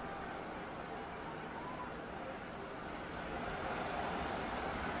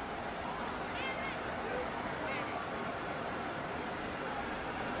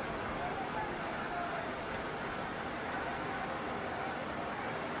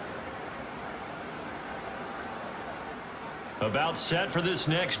 About set for this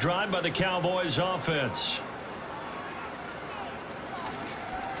next drive by the Cowboys offense.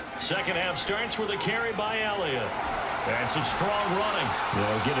 Second half starts with a carry by Elliott. And some strong running.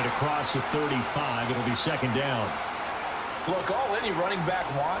 They'll get it across the 35. It'll be second down. Look, all any running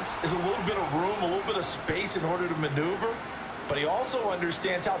back wants is a little bit of room, a little bit of space in order to maneuver. But he also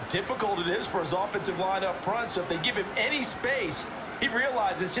understands how difficult it is for his offensive line up front. So if they give him any space, he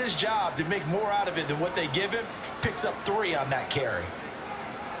realizes his job to make more out of it than what they give him. Picks up 3 on that carry.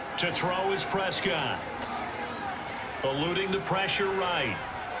 To throw is Prescott. Eluding the pressure right.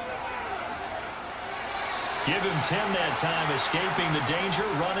 Give him 10 that time, escaping the danger,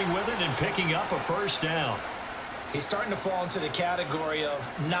 running with it, and picking up a first down. He's starting to fall into the category of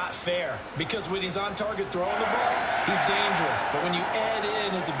not fair, because when he's on target throwing the ball, he's dangerous. But when you add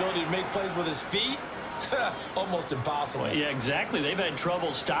in his ability to make plays with his feet, almost impossible. Well, yeah, exactly. They've had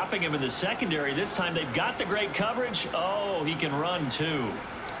trouble stopping him in the secondary. This time they've got the great coverage. Oh, he can run too.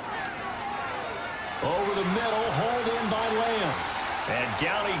 Over the middle, hauled in by Lamb. And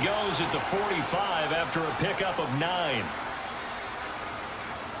down he goes at the 45 after a pickup of 9.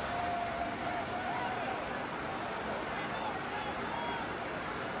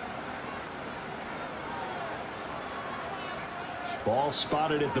 Ball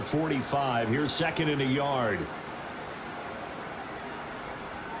spotted at the 45. Here's second and a yard.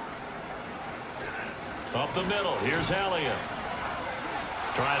 Up the middle. Here's Elliott.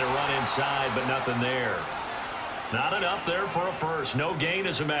 Trying to run inside, but nothing there. Not enough there for a first. No gain,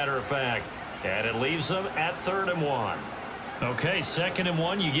 as a matter of fact. And it leaves them at 3rd and 1. Okay, 2nd and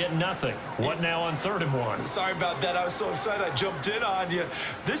 1, you get nothing. What now on 3rd and 1? Sorry about that. I was so excited I jumped in on you.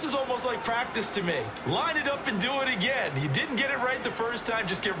 This is almost like practice to me. Line it up and do it again. You didn't get it right the first time.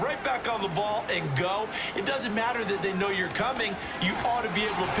 Just get right back on the ball and go. It doesn't matter that they know you're coming. You ought to be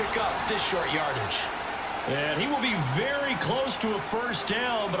able to pick up this short yardage. And he will be very close to a first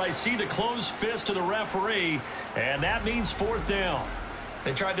down, but I see the closed fist of the referee, and that means 4th down.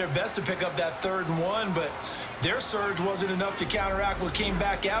 They tried their best to pick up that 3rd and 1, but their surge wasn't enough to counteract what came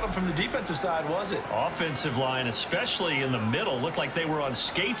back at them from the defensive side, was it? Offensive line, especially in the middle, looked like they were on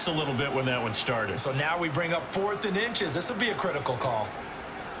skates a little bit when that one started. So now we bring up 4th and inches. This will be a critical call.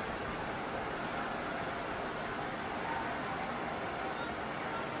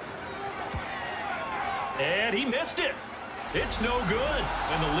 And he missed it. It's no good.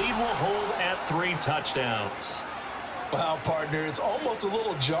 And the lead will hold at 3 touchdowns. Wow, partner, it's almost a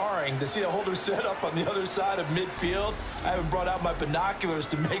little jarring to see a holder set up on the other side of midfield. I haven't brought out my binoculars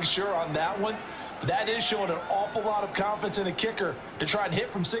to make sure on that one. But that is showing an awful lot of confidence in a kicker to try and hit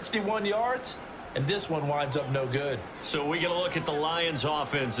from 61 yards. And this one winds up no good. So we get a look at the Lions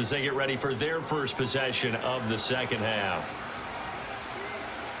offense as they get ready for their first possession of the second half.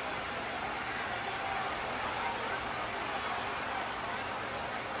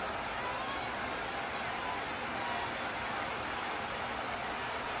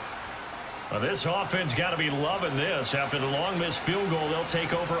 Well, this offense got to be loving this. After the long missed field goal, they'll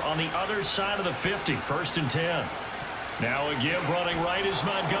take over on the other side of the 50, 1st and 10. Now a give running right is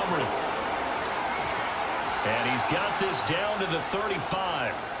Montgomery. And he's got this down to the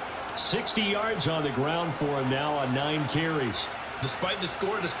 35. 60 yards on the ground for him now on 9 carries. Despite the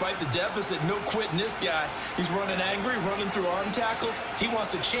score, despite the deficit, no quitting this guy. He's running angry, running through arm tackles. He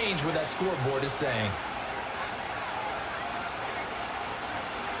wants to change what that scoreboard is saying.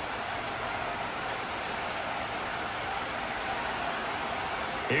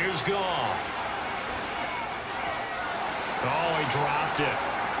 Here's Goff. Oh, he dropped it.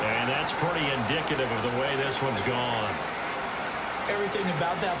 And that's pretty indicative of the way this one's gone. Everything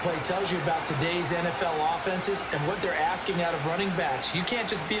about that play tells you about today's NFL offenses and what they're asking out of running backs. You can't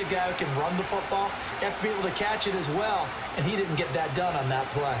just be a guy who can run the football. You have to be able to catch it as well, and he didn't get that done on that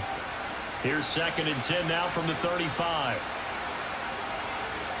play. Here's 2nd and 10 now from the 35.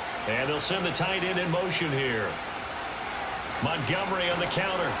 And they'll send the tight end in motion here. Montgomery on the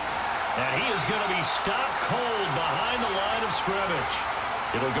counter. And he is going to be stopped cold behind the line of scrimmage.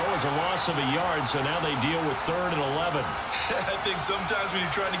 It'll go as a loss of a yard, so now they deal with 3rd and 11. I think sometimes when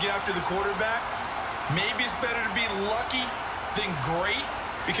you're trying to get after the quarterback, maybe it's better to be lucky than great,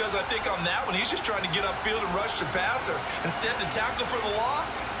 because I think on that one, he's just trying to get upfield and rush the passer. Instead, the tackle for the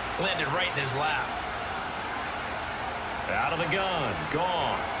loss landed right in his lap. Out of the gun,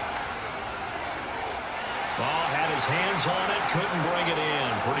 Goff. Ball had his hands on it, couldn't bring it in.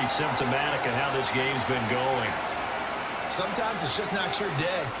 Pretty symptomatic of how this game's been going. Sometimes it's just not your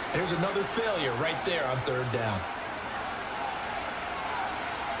day. There's another failure right there on 3rd down.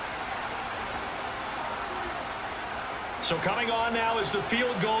 So coming on now is the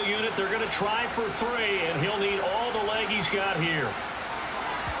field goal unit. They're going to try for 3, and he'll need all the leg he's got here.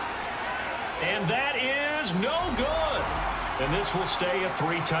 And that is no good. And this will stay a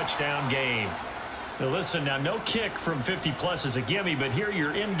 3-touchdown game. Now listen, now no kick from 50-plus is a gimme, but here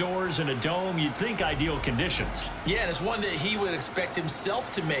you're indoors in a dome. You'd think ideal conditions. Yeah, and it's one that he would expect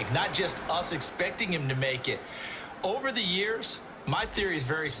himself to make, not just us expecting him to make it. Over the years, my theory is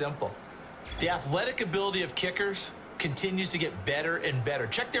very simple. The athletic ability of kickers continues to get better and better.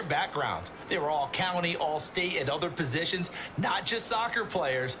 Check their backgrounds. They were all county, all state, at other positions, not just soccer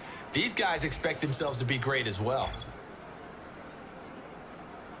players. These guys expect themselves to be great as well.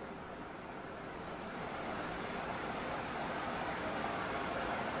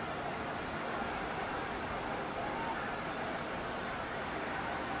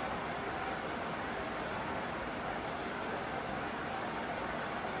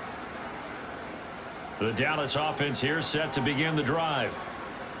 The Dallas offense here set to begin the drive.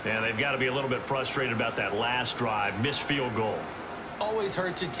 And they've got to be a little bit frustrated about that last drive, missed field goal. Always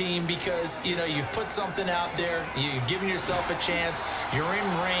hurts a team because, you know, you've put something out there, you've given yourself a chance, you're in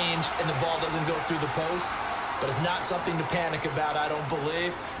range, and the ball doesn't go through the posts. But it's not something to panic about, I don't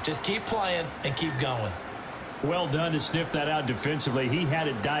believe. Just keep playing and keep going. Well done to sniff that out defensively. He had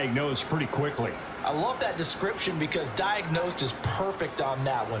it diagnosed pretty quickly. I love that description because diagnosed is perfect on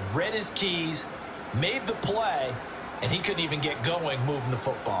that one. Read his keys, made the play, and he couldn't even get going moving the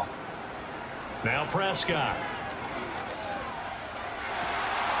football. Now Prescott.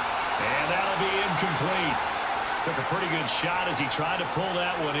 And that'll be incomplete. Took a pretty good shot as he tried to pull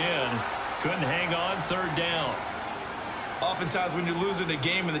that one in. Couldn't hang on, third down. Oftentimes when you're losing a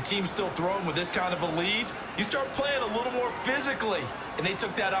game and the team's still throwing with this kind of a lead, you start playing a little more physically. And they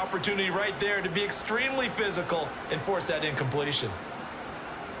took that opportunity right there to be extremely physical and force that incompletion.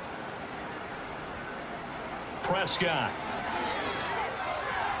 Prescott.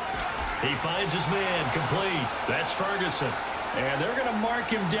 He finds his man, complete. That's Ferguson. And they're going to mark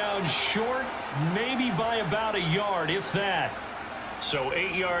him down short, maybe by about a yard, if that. So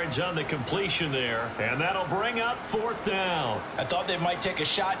 8 yards on the completion there, and that'll bring up fourth down. I thought they might take a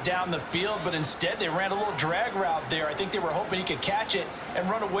shot down the field, but instead they ran a little drag route there. I think they were hoping he could catch it and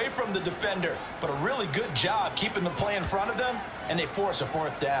run away from the defender. But a really good job keeping the play in front of them, and they force a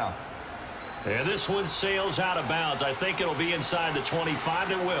fourth down. And this one sails out of bounds. I think it'll be inside the 25.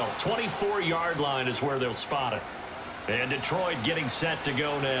 It will. 24-yard line is where they'll spot it. And Detroit getting set to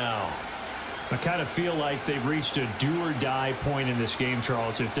go now. I kind of feel like they've reached a do-or-die point in this game,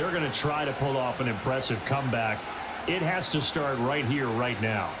 Charles. If they're going to try to pull off an impressive comeback, it has to start right here, right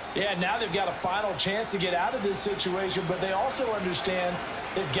now. Yeah, now they've got a final chance to get out of this situation, but they also understand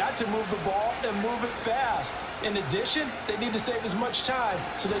they've got to move the ball and move it fast. In addition, they need to save as much time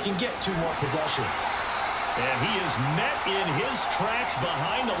so they can get 2 more possessions. And he is met in his tracks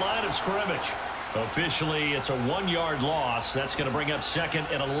behind the line of scrimmage. Officially, it's a 1-yard loss. That's going to bring up second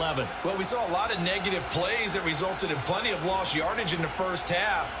and 11. Well, we saw a lot of negative plays that resulted in plenty of lost yardage in the first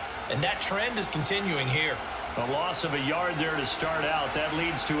half, and that trend is continuing here. A loss of a yard there to start out. That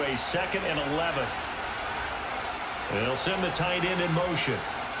leads to a second and 11. And they'll send the tight end in motion.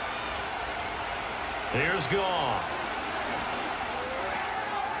 Here's Goff.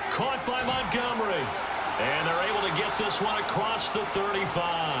 Caught by Montgomery. And they're able to get this one across the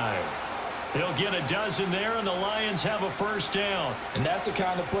 35. They'll get a dozen there, and the Lions have a first down. And that's the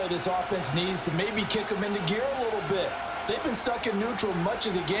kind of play this offense needs to maybe kick them into gear a little bit. They've been stuck in neutral much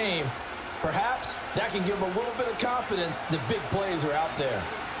of the game. Perhaps that can give them a little bit of confidence that big plays are out there.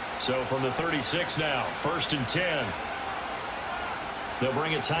 So from the 36 now, first and 10. They'll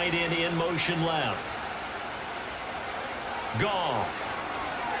bring a tight end in motion left. Goff.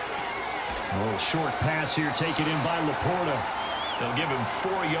 A little short pass here taken in by Laporta. They'll give him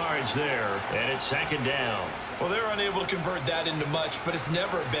 4 yards there, and it's second down. Well, they're unable to convert that into much, but it's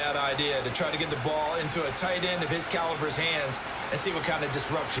never a bad idea to try to get the ball into a tight end of his caliber's hands and see what kind of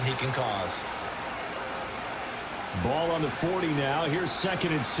disruption he can cause. Ball on the 40 now. Here's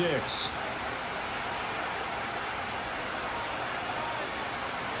second and 6.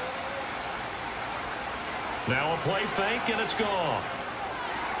 Now a play fake, and it's Goff.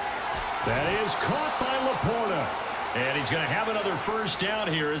 That is caught by Laporta. And he's going to have another first down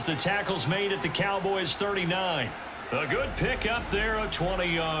here as the tackle's made at the Cowboys 39. A good pickup there of 20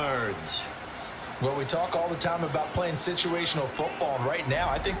 yards. Well, we talk all the time about playing situational football, and right now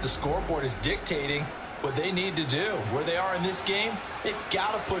I think the scoreboard is dictating what they need to do. Where they are in this game, they've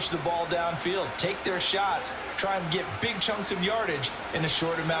got to push the ball downfield, take their shots, try and get big chunks of yardage in a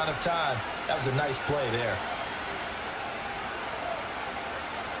short amount of time. That was a nice play there.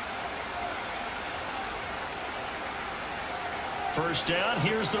 First down,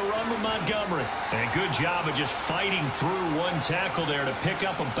 here's the run with Montgomery. And good job of just fighting through one tackle there to pick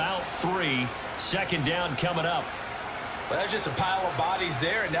up about 3. Second down coming up. Well, that's just a pile of bodies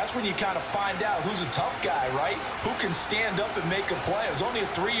there, and that's when you kind of find out who's a tough guy, right? Who can stand up and make a play. It was only a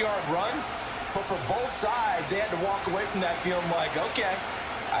 3-yard run, but for both sides, they had to walk away from that feeling like, okay,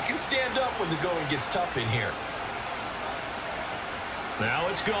 I can stand up when the going gets tough in here. Now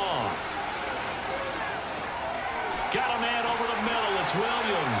it's Goff. Got a man over the middle. It's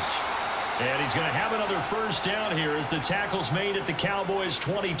Williams. And he's going to have another first down here as the tackle's made at the Cowboys'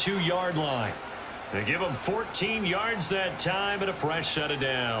 22-yard line. They give him 14 yards that time and a fresh set of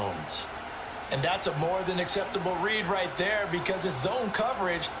downs. And that's a more than acceptable read right there because it's zone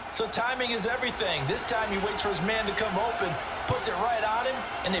coverage, so timing is everything. This time he waits for his man to come open, puts it right on him,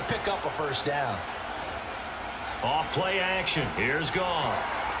 and they pick up a first down. Off play action. Here's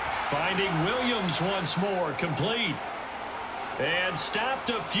Goff. Finding Williams once more, complete. And stopped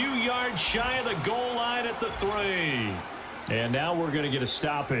a few yards shy of the goal line at the 3. And now we're going to get a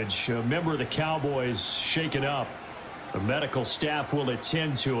stoppage. A member of the Cowboys shaken up. The medical staff will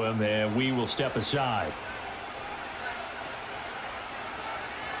attend to him, and we will step aside.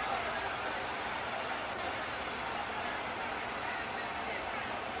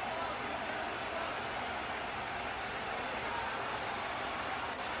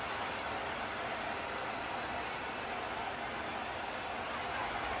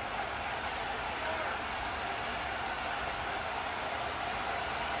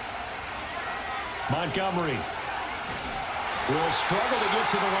 Montgomery will struggle to get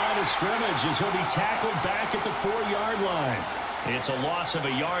to the line of scrimmage as he'll be tackled back at the 4-yard line. It's a loss of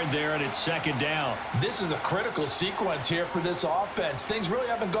a yard there, and it's second down. This is a critical sequence here for this offense. Things really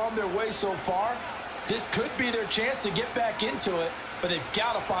haven't gone their way so far. This could be their chance to get back into it, but they've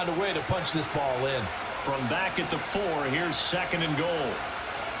got to find a way to punch this ball in. From back at the 4, here's second and goal.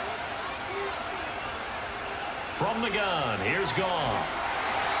 From the gun, here's Goff.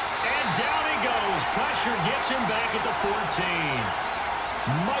 And down he goes. Pressure gets him back at the 14.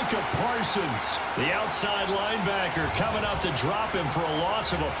 Micah Parsons, the outside linebacker, coming up to drop him for a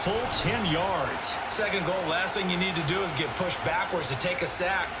loss of a full 10 yards. Second goal, last thing you need to do is get pushed backwards to take a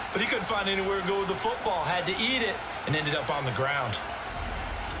sack. But he couldn't find anywhere to go with the football. Had to eat it and ended up on the ground.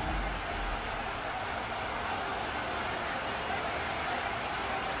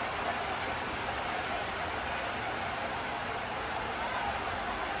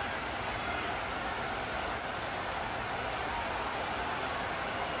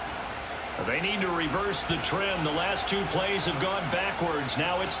 They need to reverse the trend. The last 2 plays have gone backwards.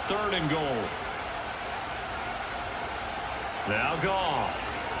 Now it's third and goal. Now Goff.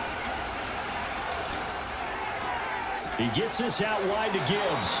 He gets this out wide to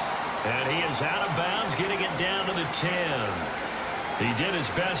Gibbs. And he is out of bounds, getting it down to the 10. He did his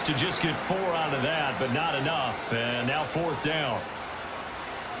best to just get 4 out of that, but not enough. And now fourth down.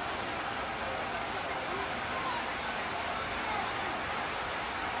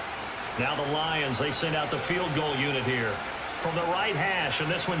 Now the Lions, they send out the field goal unit here from the right hash, and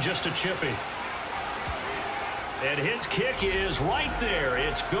this one just a chippy. And his kick is right there.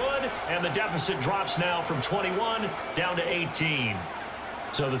 It's good, and the deficit drops now from 21 down to 18.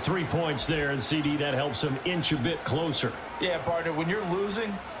 So the 3 points there, and CD, that helps him inch a bit closer. Yeah, partner, when you're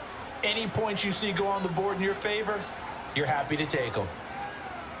losing, any points you see go on the board in your favor, you're happy to take them.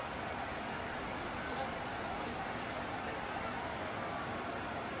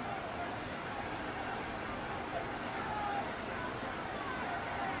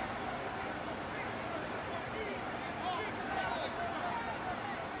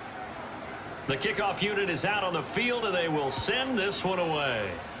 The kickoff unit is out on the field, and they will send this one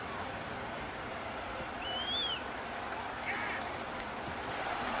away.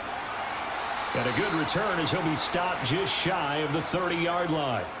 And a good return as he'll be stopped just shy of the 30-yard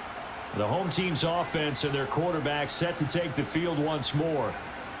line. The home team's offense and their quarterback set to take the field once more.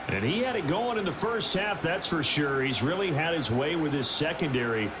 And he had it going in the first half, that's for sure. He's really had his way with his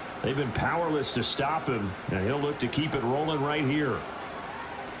secondary. They've been powerless to stop him, and he'll look to keep it rolling right here.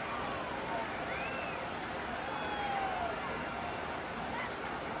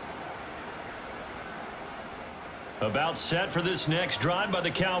 About set for this next drive by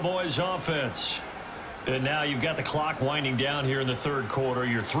the Cowboys offense. And now you've got the clock winding down here in the third quarter.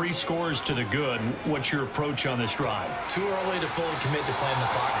 You're 3 scores to the good. What's your approach on this drive? Too early to fully commit to playing the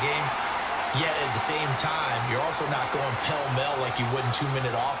clock game. Yet at the same time, you're also not going pell-mell like you would in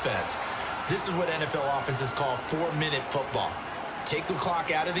 2-minute offense. This is what NFL offenses call 4-minute football. Take the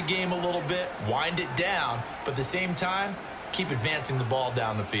clock out of the game a little bit, wind it down, but at the same time, keep advancing the ball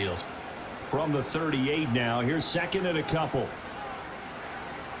down the field. From the 38 now, here's second and a couple.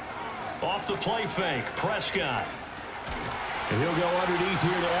 Off the play fake, Prescott. And he'll go underneath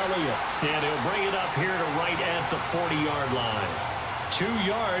here to Elliott. And he'll bring it up here to right at the 40-yard line. 2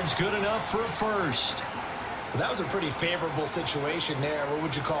 yards, good enough for a first. Well, that was a pretty favorable situation there. What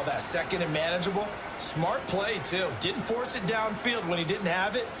would you call that? Second and manageable? Smart play, too. Didn't force it downfield when he didn't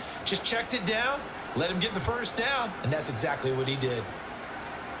have it. Just checked it down, let him get the first down, and that's exactly what he did.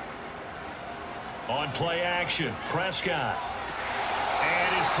 On play action, Prescott.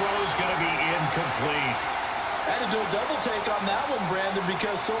 And his throw's going to be incomplete. I had to do a double take on that one, Brandon,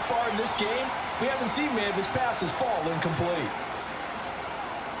 because so far in this game, we haven't seen many of his passes fall incomplete.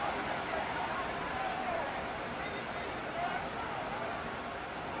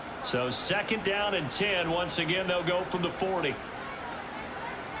 So second down and 10. Once again, they'll go from the 40.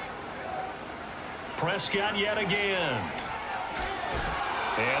 Prescott yet again.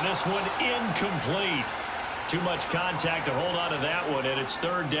 And this one incomplete. Too much contact to hold on to that one, and it's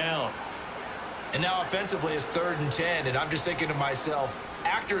third down. And now offensively it's 3rd and 10, and I'm just thinking to myself,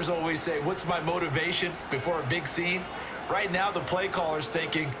 actors always say, what's my motivation before a big scene? Right now the play caller's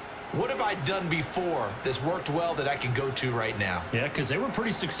thinking, what have I done before that's worked well that I can go to right now? Yeah, because they were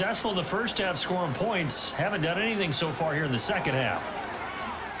pretty successful in the first half scoring points. Haven't done anything so far here in the second half.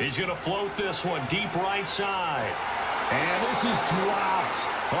 He's going to float this one deep right side. And this is dropped.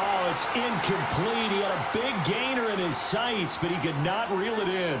 Oh, it's incomplete. He had a big gainer in his sights, but he could not reel it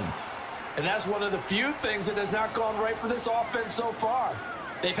in. And that's one of the few things that has not gone right for this offense so far.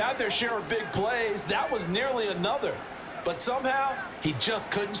 They've had their share of big plays. That was nearly another. but somehow he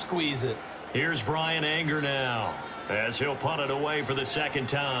just couldn't squeeze it. Here's Brian Anger now as he'll punt it away for the second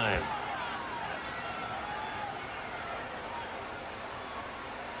time.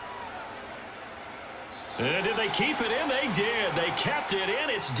 And did they keep it in? They did. They kept it in.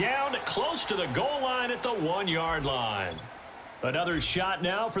 It's down close to the goal line at the 1-yard line. Another shot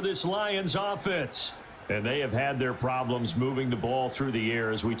now for this Lions offense. And they have had their problems moving the ball through the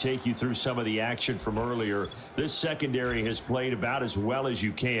air as we take you through some of the action from earlier. This secondary has played about as well as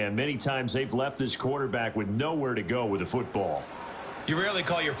you can. Many times they've left this quarterback with nowhere to go with the football. You rarely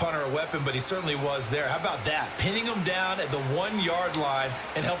call your punter a weapon, but he certainly was there. How about that? Pinning him down at the 1-yard line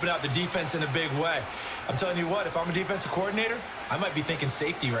and helping out the defense in a big way. I'm telling you what, if I'm a defensive coordinator, I might be thinking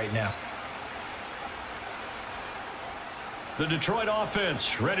safety right now. The Detroit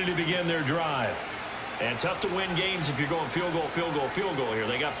offense ready to begin their drive. And tough to win games if you're going field goal, field goal, field goal here.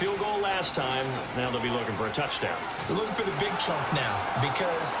 They got field goal last time. Now they'll be looking for a touchdown. They're looking for the big chunk now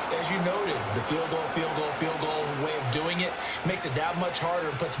because, as you noted, the field goal way of doing it makes it that much harder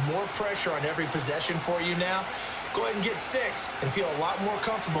and puts more pressure on every possession for you now. Go ahead and get 6 and feel a lot more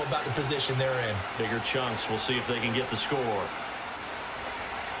comfortable about the position they're in. Bigger chunks. We'll see if they can get the score.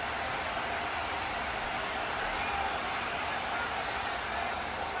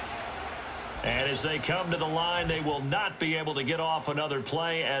 And as they come to the line, they will not be able to get off another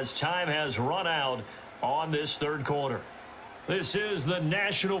play as time has run out on this third quarter. This is the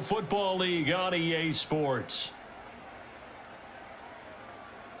National Football League on EA Sports.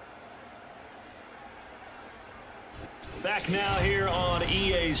 Back now here on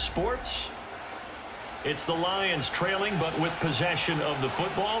EA Sports. It's the Lions trailing, but with possession of the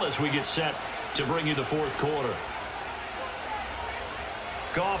football as we get set to bring you the fourth quarter.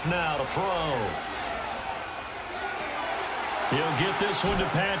 Goff now to throw. He'll get this one to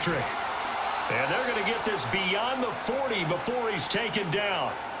Patrick. And they're going to get this beyond the 40 before he's taken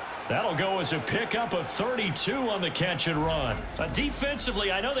down. That'll go as a pickup of 32 on the catch and run.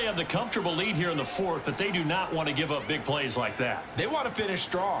 Defensively, I know they have the comfortable lead here in the fourth, but they do not want to give up big plays like that. They want to finish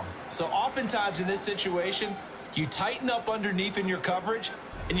strong. So oftentimes in this situation, you tighten up underneath in your coverage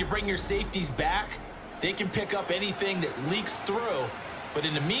and you bring your safeties back. They can pick up anything that leaks through. But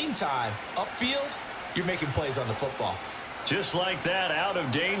in the meantime, upfield, you're making plays on the football. Just like that, out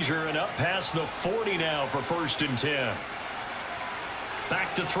of danger and up past the 40 now for 1st and 10.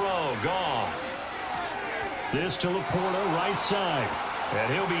 Back to throw, Goff. This to Laporta, right side.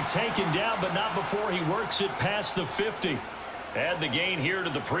 And he'll be taken down, but not before he works it past the 50. Add the gain here to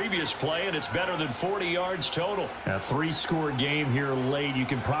the previous play, and it's better than 40 yards total. A 3-score game here late. You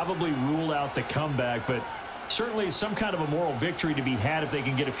can probably rule out the comeback, but certainly some kind of a moral victory to be had if they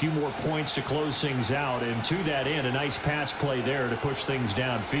can get a few more points to close things out. And to that end, a nice pass play there to push things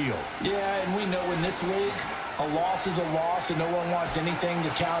downfield. Yeah, and we know in this league, a loss is a loss, and no one wants anything to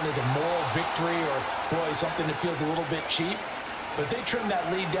count as a moral victory or, boy, something that feels a little bit cheap. But if they trim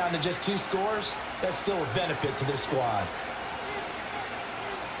that lead down to just 2 scores, that's still a benefit to this squad.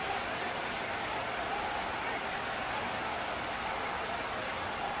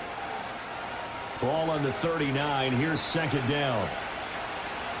 Ball on the 39. Here's 2nd down.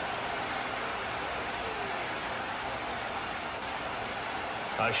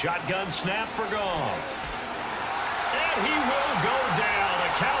 A shotgun snap for Goff. And he will go down.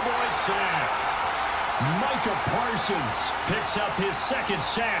 A Cowboys sack. Micah Parsons picks up his 2nd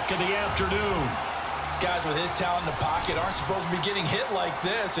sack of the afternoon. Guys with his talent in the pocket aren't supposed to be getting hit like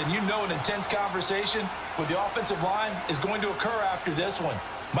this, and you know an intense conversation with the offensive line is going to occur after this one.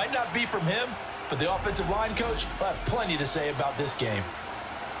 Might not be from him, but the offensive line coach will have plenty to say about this game.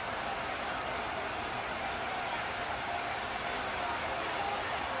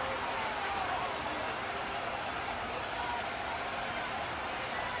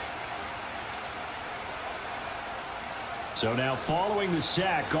 So now following the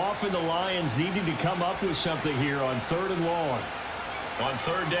sack, Goff and the Lions needing to come up with something here on 3rd and long. On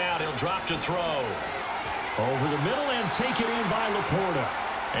 3rd down, he'll drop to throw. Over the middle and taken in by Laporta.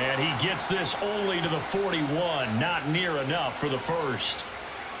 And he gets this only to the 41. Not near enough for the first.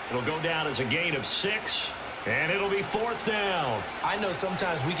 It'll go down as a gain of 6. And it'll be 4th down. I know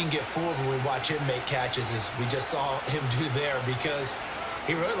sometimes we can get fooled when we watch him make catches, as we just saw him do there, because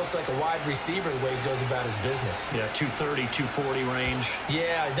he really looks like a wide receiver the way he goes about his business. Yeah, 230, 240 range.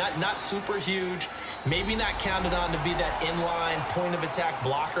 Yeah, not super huge. Maybe not counted on to be that inline point-of-attack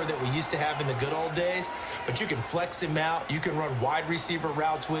blocker that we used to have in the good old days. But you can flex him out. You can run wide receiver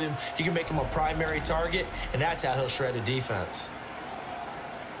routes with him. You can make him a primary target, and that's how he'll shred a defense.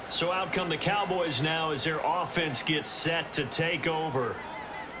 So out come the Cowboys now as their offense gets set to take over.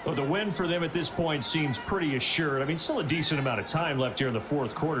 Well, the win for them at this point seems pretty assured. I mean, still a decent amount of time left here in the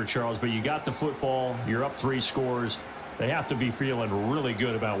fourth quarter, Charles, but you got the football. You're up 3 scores. They have to be feeling really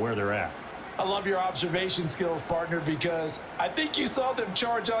good about where they're at. I love your observation skills, partner, because I think you saw them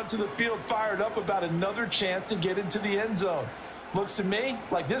charge onto the field fired up about another chance to get into the end zone. Looks to me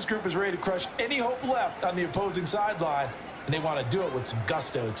like this group is ready to crush any hope left on the opposing sideline, and they want to do it with some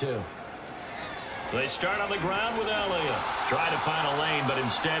gusto, too. They start on the ground with Elliott. Try to find a lane, but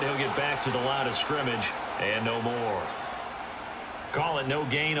instead he'll get back to the line of scrimmage and no more. Call it no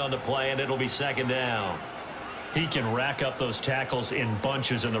gain on the play, and it'll be second down. He can rack up those tackles in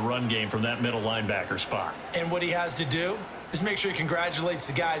bunches in the run game from that middle linebacker spot. And what he has to do is make sure he congratulates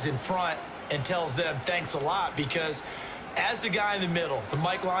the guys in front and tells them thanks a lot, because as the guy in the middle, the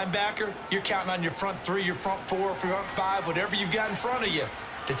Mike linebacker, you're counting on your front 3, your front 4, front 5, whatever you've got in front of you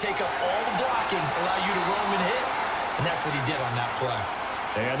to take up all the blocking, allow you to roam and hit. And that's what he did on that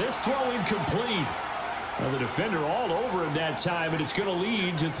play. And this throw incomplete. Well, the defender all over him that time, and it's going to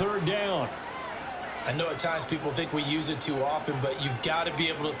lead to third down. I know at times people think we use it too often, but you've got to be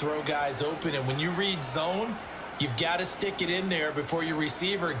able to throw guys open. And when you read zone, you've got to stick it in there before your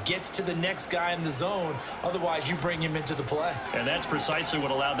receiver gets to the next guy in the zone. Otherwise, you bring him into the play. And that's precisely what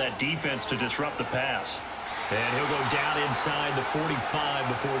allowed that defense to disrupt the pass. And he'll go down inside the 45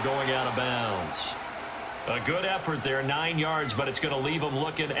 before going out of bounds. A good effort there, 9 yards, but it's going to leave him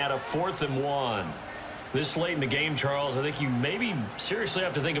looking at a 4th and 1. This late in the game, Charles, I think you maybe seriously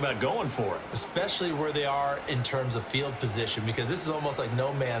have to think about going for it. Especially where they are in terms of field position, because this is almost like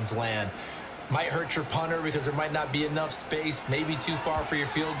no man's land. Might hurt your punter because there might not be enough space, maybe too far for your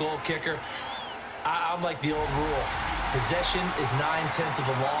field goal kicker. I'm like the old rule. Possession is 9/10 of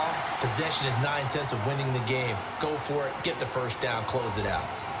the law. Possession is 9/10 of winning the game. Go for it, get the first down, close it out.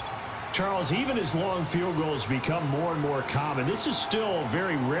 Charles, even as long field goals become more and more common, this is still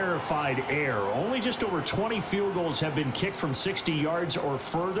very rarefied air. Only just over 20 field goals have been kicked from 60 yards or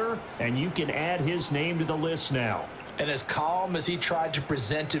further, and you can add his name to the list now. And as calm as he tried to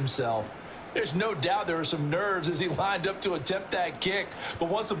present himself, there's no doubt there were some nerves as he lined up to attempt that kick. But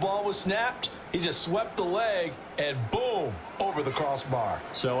once the ball was snapped, he just swept the leg and boom, over the crossbar.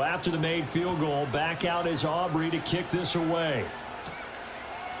 So after the made field goal, back out is Aubrey to kick this away.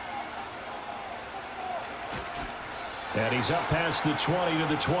 And he's up past the 20 to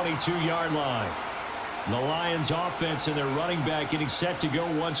the 22-yard line. The Lions offense and their running back getting set to go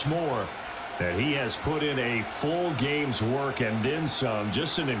once more. And he has put in a full game's work and then some.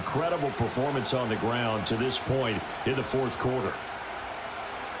 Just an incredible performance on the ground to this point in the fourth quarter.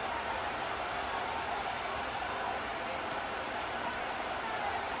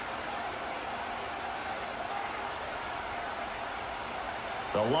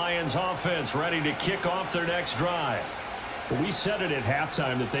 The Lions offense ready to kick off their next drive. We said it at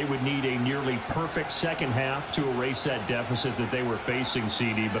halftime that they would need a nearly perfect second half to erase that deficit that they were facing,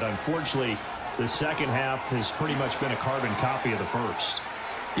 CD, but unfortunately the second half has pretty much been a carbon copy of the first.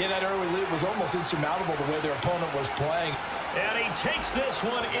 Yeah, that early lead was almost insurmountable the way their opponent was playing. And he takes this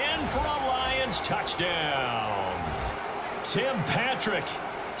one in for a Lions touchdown. Tim Patrick,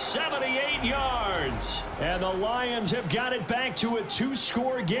 78 yards. And the Lions have got it back to a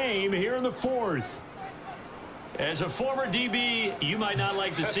 2-score game here in the fourth. As a former DB, you might not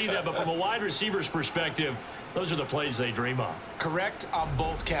like to see that, but from a wide receiver's perspective, those are the plays they dream of. Correct on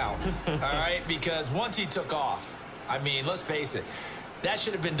both counts, all right? Because once he took off, I mean, let's face it, that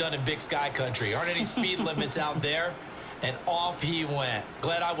should have been done in Big Sky country. Aren't any speed limits out there? And off he went.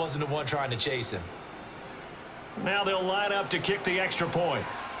 Glad I wasn't the one trying to chase him. Now they'll line up to kick the extra point.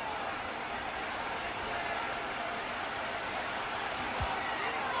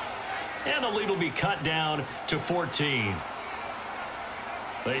 And the lead will be cut down to 14.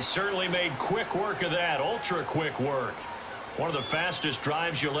 They certainly made quick work of that, ultra quick work. One of the fastest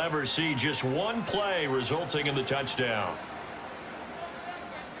drives you'll ever see, just one play resulting in the touchdown.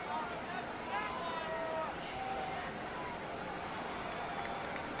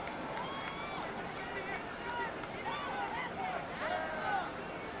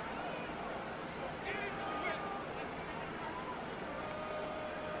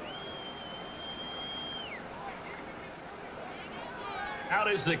 Out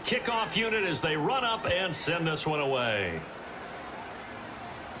is the kickoff unit as they run up and send this one away.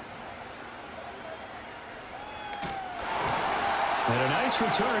 And a nice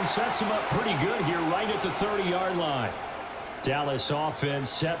return sets them up pretty good here right at the 30-yard line. Dallas offense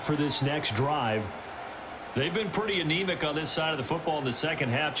set for this next drive. They've been pretty anemic on this side of the football in the second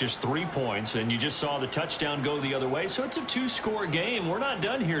half, just 3 points, and you just saw the touchdown go the other way. So it's a 2-score game. We're not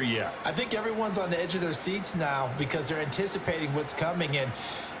done here yet. I think everyone's on the edge of their seats now because they're anticipating what's coming. And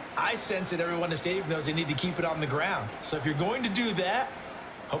I sense that everyone in the stadium knows they need to keep it on the ground. So if you're going to do that,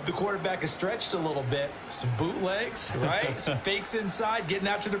 hope the quarterback is stretched a little bit. Some bootlegs, right? Some fakes inside, getting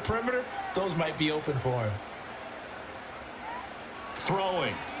out to the perimeter. Those might be open for him.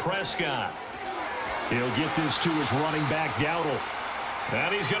 Throwing, Prescott. He'll get this to his running back, Dowdle.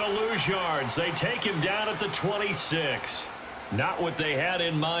 And he's going to lose yards. They take him down at the 26. Not what they had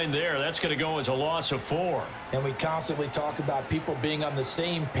in mind there. That's going to go as a loss of 4. And we constantly talk about people being on the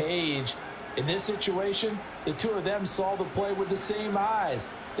same page. In this situation, the two of them saw the play with the same eyes.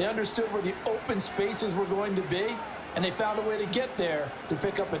 They understood where the open spaces were going to be, and they found a way to get there to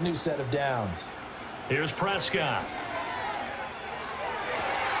pick up a new set of downs. Here's Prescott.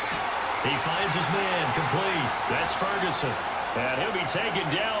 He finds his man complete. That's Ferguson. And he'll be taken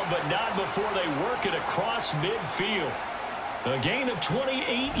down, but not before they work it across midfield. A gain of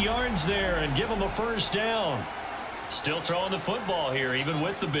 28 yards there and give him a first down. Still throwing the football here, even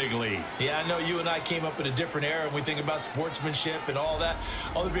with the big lead. Yeah, I know you and I came up in a different era, and we think about sportsmanship and all that.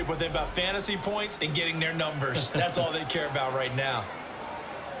 Other people think about fantasy points and getting their numbers. That's all they care about right now.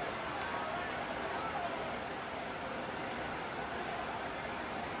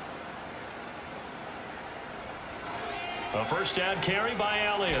 A first down carry by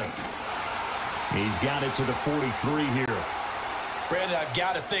Elliott. He's got it to the 43 here. Brandon, I've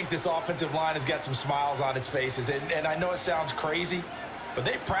got to think this offensive line has got some smiles on its faces. And I know it sounds crazy, but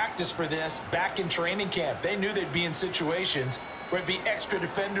they practiced for this back in training camp. They knew they'd be in situations where there'd be extra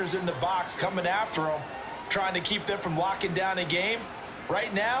defenders in the box coming after them, trying to keep them from locking down a game.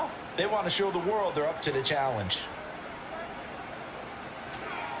 Right now, they want to show the world they're up to the challenge.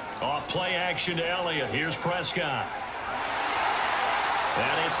 Off play action to Elliott. Here's Prescott.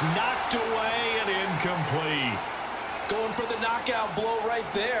 And it's knocked away and incomplete. Going for the knockout blow right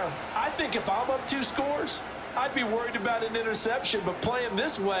there. I think if I'm up 2 scores, I'd be worried about an interception, but playing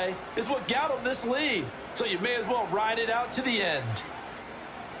this way is what got them this lead. So you may as well ride it out to the end.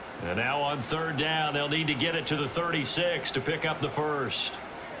 And now on third down, they'll need to get it to the 36 to pick up the first.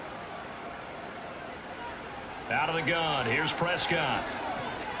 Out of the gun, here's Prescott.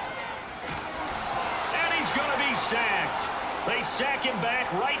 And he's going to be sacked. They sack him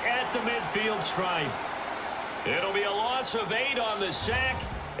back right at the midfield stripe. It'll be a loss of 8 on the sack,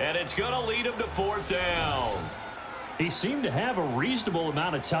 and it's going to lead him to 4th down. He seemed to have a reasonable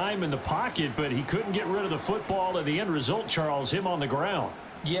amount of time in the pocket, but he couldn't get rid of the football, and the end result, Charles, him on the ground.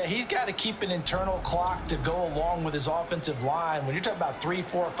 Yeah, he's got to keep an internal clock to go along with his offensive line. When you're talking about 3,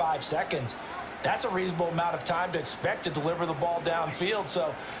 4, 5 seconds, that's a reasonable amount of time to expect to deliver the ball downfield.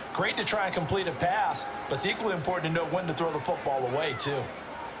 So great to try and complete a pass, but it's equally important to know when to throw the football away, too.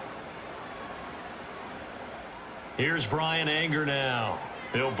 Here's Brian Anger now.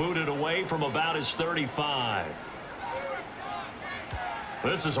 He'll boot it away from about his 35.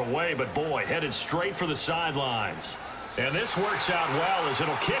 This is away, but boy, headed straight for the sidelines. And this works out well as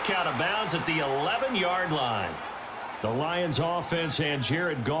it'll kick out of bounds at the 11-yard line. The Lions offense and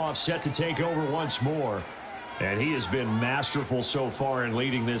Jared Goff set to take over once more. And he has been masterful so far in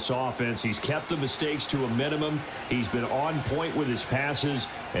leading this offense. He's kept the mistakes to a minimum. He's been on point with his passes,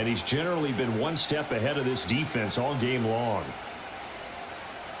 and he's generally been one step ahead of this defense all game long.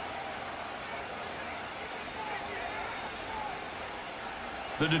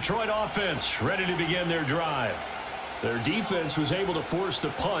 The Detroit offense ready to begin their drive. Their defense was able to force the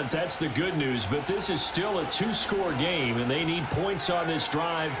punt. That's the good news, but this is still a 2-score game, and they need points on this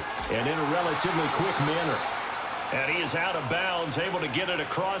drive and in a relatively quick manner. And he is out of bounds, able to get it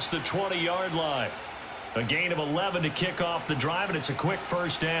across the 20-yard line. A gain of 11 to kick off the drive, and it's a quick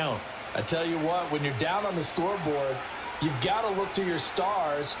first down. I tell you what, when you're down on the scoreboard, you've got to look to your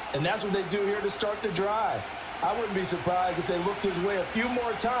stars, and that's what they do here to start the drive. I wouldn't be surprised if they looked his way a few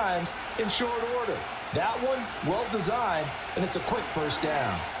more times in short order. That one, well designed, and it's a quick first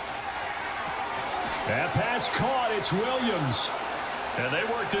down. That pass caught. It's Williams. And they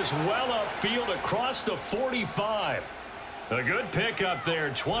work this well upfield across the 45. A good pickup there,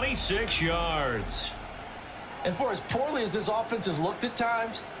 26 yards. And for as poorly as this offense has looked at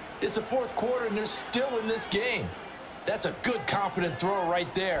times, it's the 4th quarter and they're still in this game. That's a good, confident throw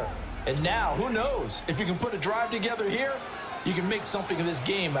right there. And now, who knows? If you can put a drive together here, you can make something of this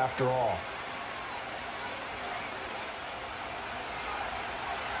game after all.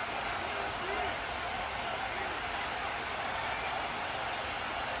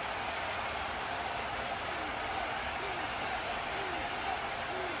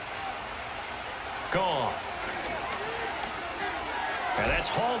 Gone. And that's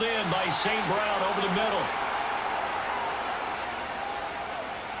hauled in by St. Brown over the middle.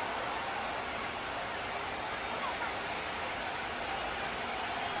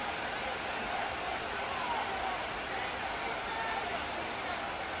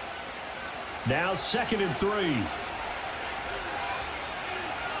 Now 2nd and 3.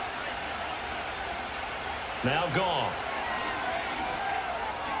 Now Goff.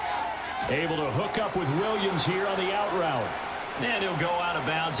 Able to hook up with Williams here on the out route. And he'll go out of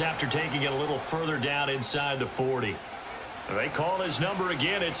bounds after taking it a little further down inside the 40. They call his number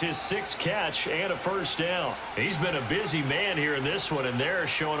again. It's his 6th catch and a first down. He's been a busy man here in this one, and they're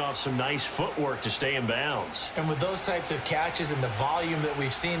showing off some nice footwork to stay in bounds. And with those types of catches and the volume that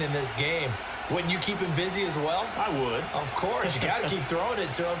we've seen in this game, wouldn't you keep him busy as well? I would. Of course. You got to keep throwing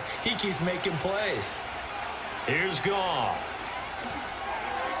it to him. He keeps making plays. Here's Goff.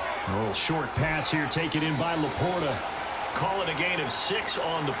 A little short pass here taken in by Laporta. Call it a gain of 6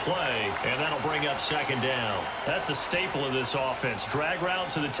 on the play, and that'll bring up 2nd down. That's a staple of this offense. Drag route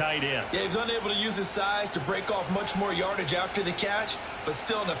to the tight end. Yeah, he's unable to use his size to break off much more yardage after the catch, but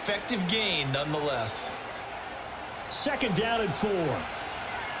still an effective gain nonetheless. 2nd down and 4.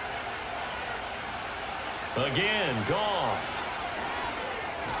 Again, Goff.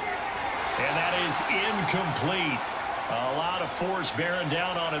 And that is incomplete. A lot of force bearing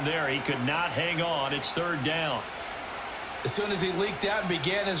down on him there. He could not hang on. It's 3rd down. As soon as he leaked out and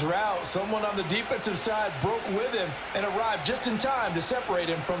began his route, someone on the defensive side broke with him and arrived just in time to separate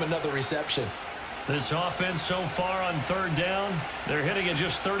him from another reception. This offense so far on 3rd down, they're hitting at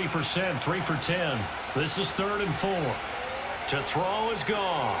just 30%, 3 for 10. This is 3rd and 4. To throw is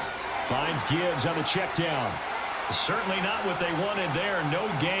Goff. Finds Gibbs on the check down. Certainly not what they wanted there. No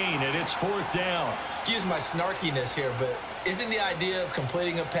gain, and it's 4th down. Excuse my snarkiness here, but isn't the idea of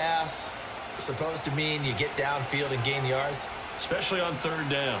completing a pass supposed to mean you get downfield and gain yards? Especially on 3rd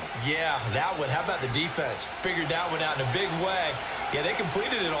down. Yeah, that one. How about the defense? Figured that one out in a big way. Yeah, they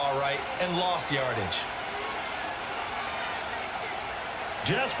completed it all right and lost yardage.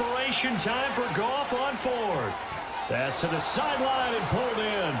 Desperation time for Goff on 4th. That's to the sideline and pulled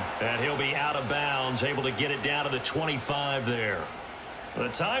in. And he'll be out of bounds, able to get it down to the 25 there. The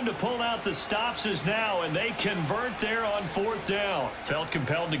time to pull out the stops is now, and they convert there on 4th down. Felt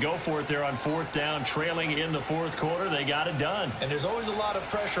compelled to go for it there on 4th down, trailing in the 4th quarter. They got it done. And there's always a lot of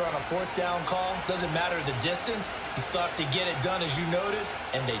pressure on a 4th down call. Doesn't matter the distance. You still have to get it done, as you noted,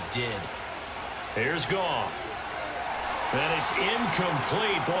 and they did. Here's Goff. And it's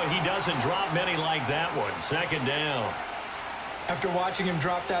incomplete. Boy, he doesn't drop many like that one. 2nd down. After watching him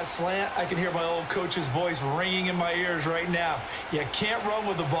drop that slant, I can hear my old coach's voice ringing in my ears right now. You can't run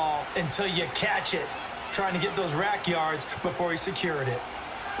with the ball until you catch it. Trying to get those rack yards before he secured it.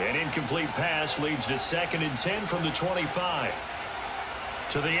 An incomplete pass leads to 2nd and 10 from the 25.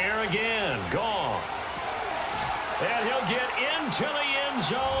 To the air again. Goff. And he'll get into the end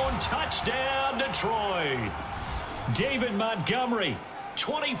zone. Touchdown, Detroit. David Montgomery,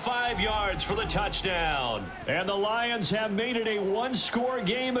 25 yards for the touchdown. And the Lions have made it a one-score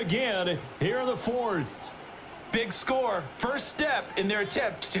game again here in the 4th. Big score. First step in their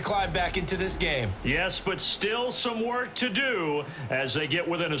attempt to climb back into this game. Yes, but still some work to do as they get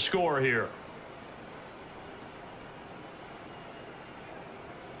within a score here.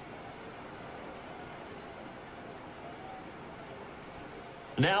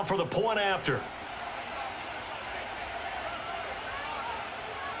 Now for the point after.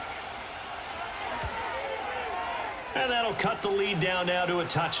 And that'll cut the lead down now to a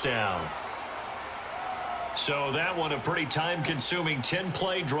touchdown. So that one a pretty time-consuming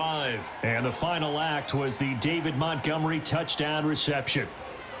 10-play drive. And the final act was the David Montgomery touchdown reception.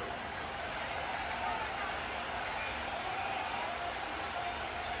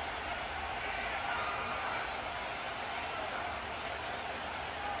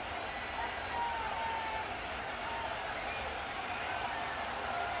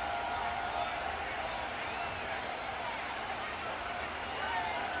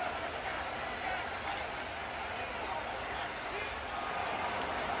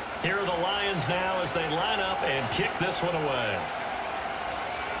 Here are the Lions now as they line up and kick this one away.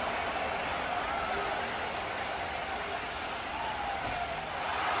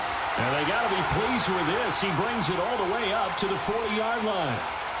 And they got to be pleased with this. He brings it all the way up to the 40-yard line.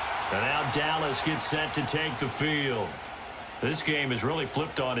 And now Dallas gets set to take the field. This game has really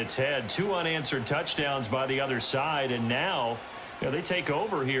flipped on its head. 2 unanswered touchdowns by the other side, and now they take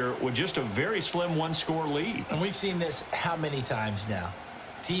over here with just a very slim one-score lead. And we've seen this how many times now?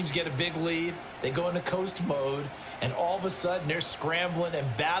 Teams get a big lead, they go into coast mode, and all of a sudden they're scrambling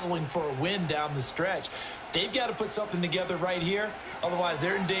and battling for a win down the stretch. They've got to put something together right here, otherwise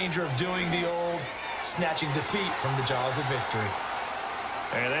they're in danger of doing the old snatching defeat from the jaws of victory.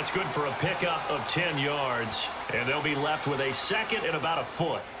 And that's good for a pickup of 10 yards, and they'll be left with a 2nd and about a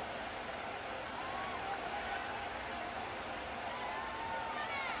foot.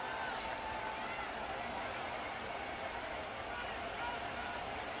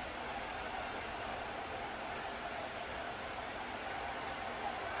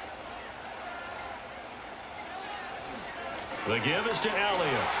 The give is to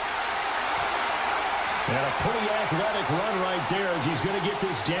Elliott. And a pretty athletic run right there as he's going to get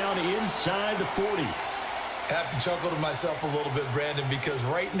this down inside the 40. I have to chuckle to myself a little bit, Brandon, because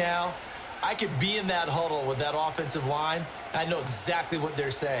right now I could be in that huddle with that offensive line. I know exactly what they're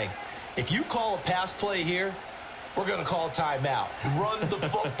saying. If you call a pass play here, we're going to call a timeout. Run the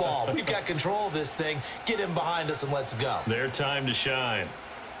football. We've got control of this thing. Get him behind us and let's go. Their time to shine.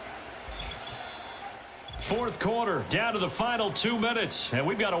 Fourth quarter, down to the final 2 minutes, and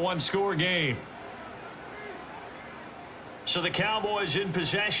we've got a one-score game. So the Cowboys in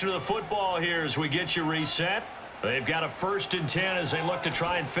possession of the football here as we get you reset. They've got a 1st and 10 as they look to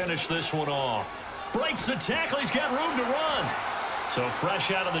try and finish this one off. Breaks the tackle. He's got room to run. So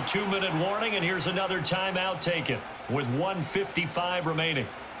fresh out of the 2-minute warning, and here's another timeout taken with 1:55 remaining.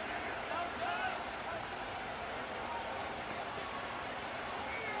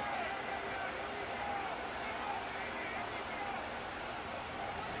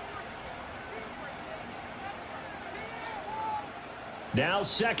 Now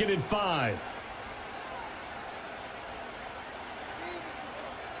 2nd and 5.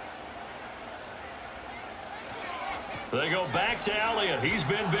 They go back to Elliott. He's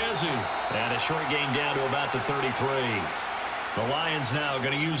been busy. And a short gain down to about the 33. The Lions now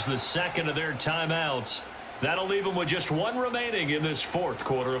going to use the 2nd of their timeouts. That'll leave them with just 1 remaining in this 4th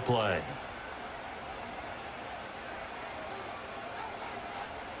quarter of play.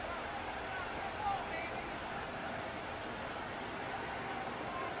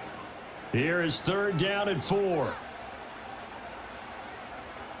 Here is 3rd down and 4.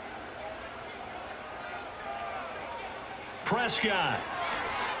 Prescott.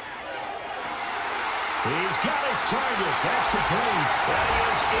 He's got his target. That's complete. That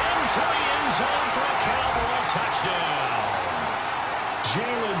is into the end zone for a Cowboy touchdown.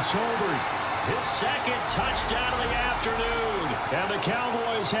 Jalen Tolbert, his 2nd touchdown of the afternoon. And the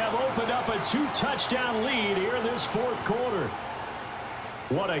Cowboys have opened up a 2-touchdown lead here in this 4th quarter.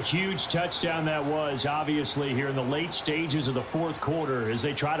 What a huge touchdown that was, obviously, here in the late stages of the 4th quarter as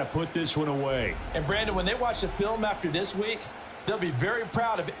they try to put this one away. And, Brandon, when they watch the film after this week, they'll be very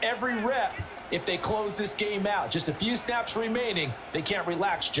proud of every rep if they close this game out. Just a few snaps remaining. They can't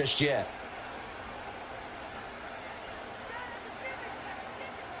relax just yet.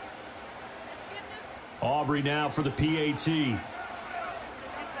 Aubrey now for the PAT.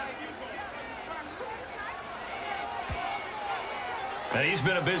 And he's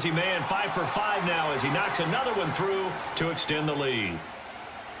been a busy man, 5 for 5 now as he knocks another one through to extend the lead.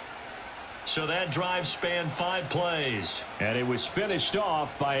 So that drive spanned 5 plays. And it was finished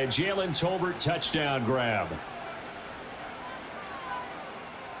off by a Jalen Tolbert touchdown grab.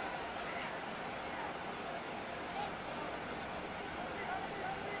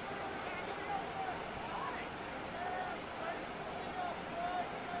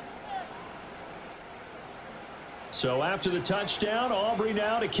 So after the touchdown, Aubrey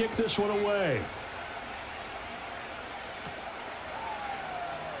now to kick this one away.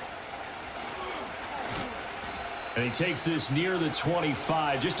 And he takes this near the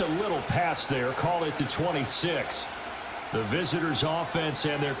 25. Just a little pass there. Call it the 26. The visitors' offense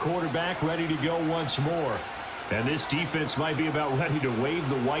and their quarterback ready to go once more. And this defense might be about ready to wave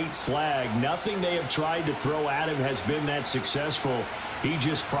the white flag. Nothing they have tried to throw at him has been that successful. He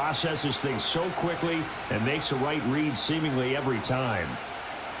just processes things so quickly and makes a right read seemingly every time.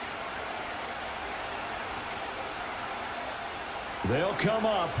 They'll come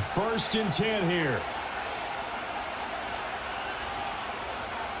up 1st and 10 here.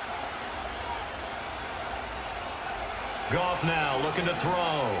 Goff now looking to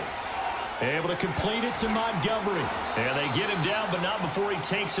throw. Able to complete it to Montgomery. And they get him down, but not before he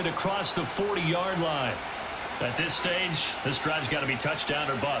takes it across the 40-yard line. At this stage, this drive's got to be touchdown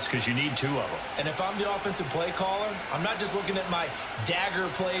or bust because you need 2 of them. And if I'm the offensive play caller, I'm not just looking at my dagger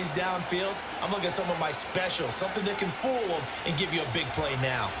plays downfield. I'm looking at some of my specials, something that can fool them and give you a big play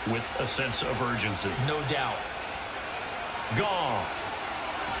now. With a sense of urgency. No doubt. Goff.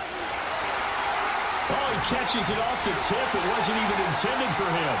 Oh, he catches it off the tip. It wasn't even intended for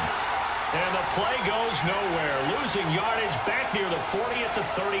him. And the play goes nowhere. Losing yardage back near the 40 at the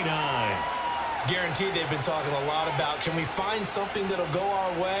 39. Guaranteed they've been talking a lot about, can we find something that'll go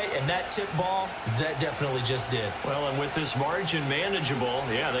our way? And that tip ball, that definitely just did. Well, and with this margin manageable,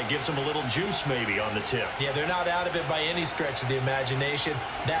 yeah, that gives them a little juice maybe on the tip. Yeah, they're not out of it by any stretch of the imagination.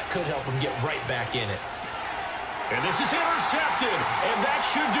 That could help them get right back in it. And this is intercepted, and that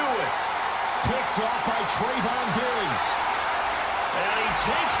should do it. Picked off by Trayvon Diggs. And he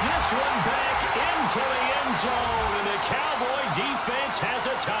takes this one back into the end zone, and the Cowboy defense has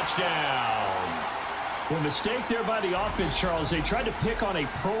a touchdown. Well, mistake there by the offense, Charles. They tried to pick on a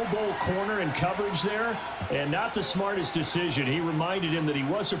Pro Bowl corner in coverage there, and not the smartest decision. He reminded him that he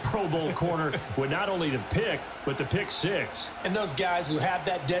was a Pro Bowl corner with not only the pick, but the pick six. And those guys who have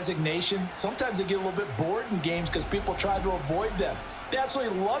that designation, sometimes they get a little bit bored in games because people try to avoid them. They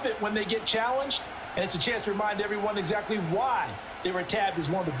absolutely love it when they get challenged, and it's a chance to remind everyone exactly why they were tabbed as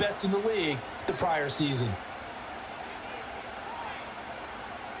one of the best in the league the prior season.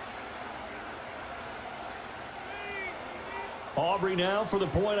 Aubrey now for the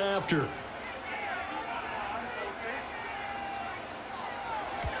point after.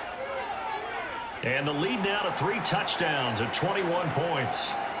 And the lead now to 3 touchdowns at 21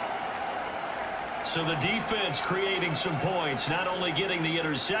 points. So the defense creating some points, not only getting the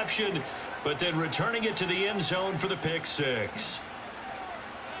interception, but then returning it to the end zone for the pick six.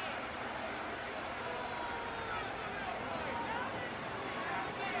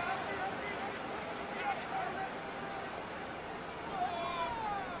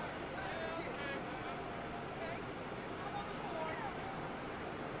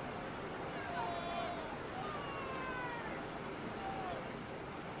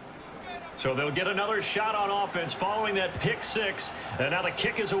 So they'll get another shot on offense following that pick six, and now the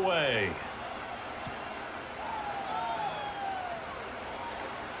kick is away.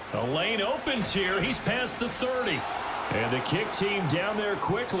 The lane opens here. He's past the 30. And the kick team down there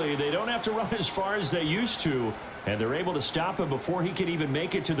quickly. They don't have to run as far as they used to, and they're able to stop him before he can even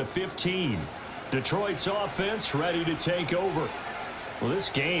make it to the 15. Detroit's offense ready to take over. Well, this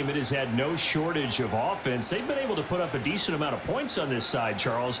game, it has had no shortage of offense. They've been able to put up a decent amount of points on this side,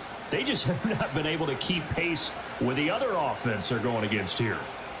 Charles. They just have not been able to keep pace with the other offense they're going against here.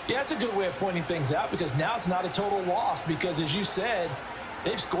 Yeah, that's a good way of pointing things out because now it's not a total loss because, as you said,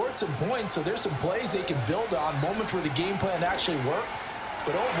 they've scored some points, so there's some plays they can build on, moments where the game plan actually worked.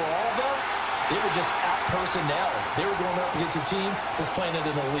 But overall, though, they were just out personnel. They were going up against a team that's playing at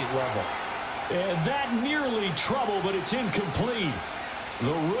an elite level. And that nearly trouble, but it's incomplete.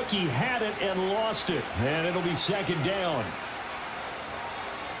 The rookie had it and lost it, and it'll be second down.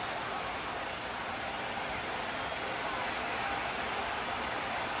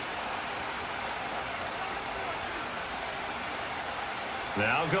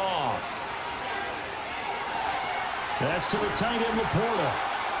 Now Goff. That's to the tight end, Laporta.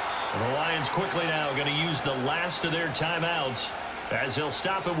 The Lions quickly now going to use the last of their timeouts as they'll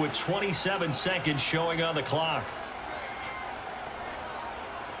stop it with 27 seconds showing on the clock.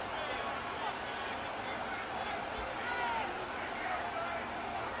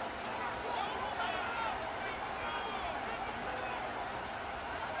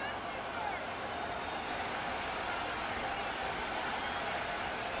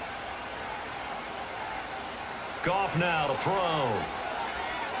 Goff now to throw.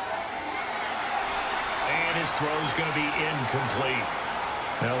 And his throw's going to be incomplete.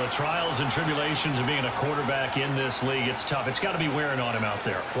 Now, the trials and tribulations of being a quarterback in this league, it's tough. It's got to be wearing on him out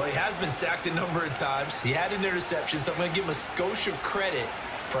there. Well, he has been sacked a number of times. He had an interception, so I'm going to give him a skosh of credit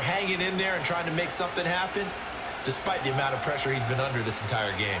for hanging in there and trying to make something happen, despite the amount of pressure he's been under this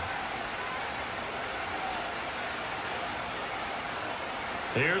entire game.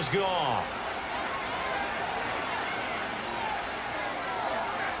 Here's Goff.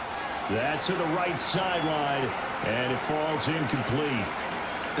 That to the right sideline, and it falls incomplete.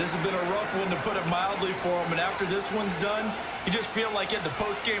 This has been a rough one, to put it mildly, for him. And after this one's done, you just feel like at the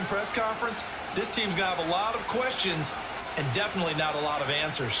post-game press conference, this team's going to have a lot of questions and definitely not a lot of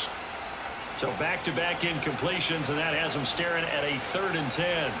answers. So back-to-back incompletions, and that has them staring at a 3rd and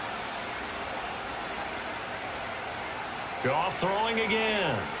 10. Goff throwing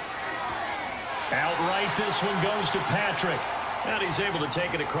again. Outright, this one goes to Patrick. And he's able to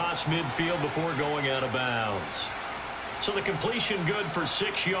take it across midfield before going out of bounds. So the completion good for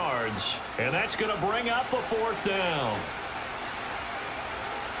 6 yards. And that's going to bring up a 4th down.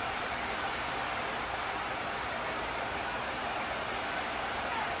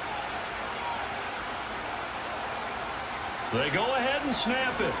 They go ahead and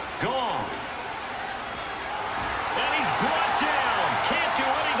snap it. Goff. And he's brought down. Can't do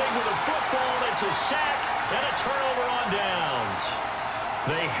anything with a football. It's a sack. And a turnover on downs.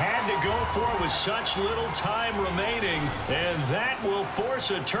 They had to go for it with such little time remaining, and that will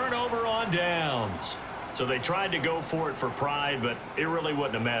force a turnover on downs. So they tried to go for it for pride, but it really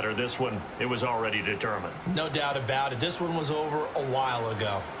wouldn't have mattered. This one, it was already determined. No doubt about it. This one was over a while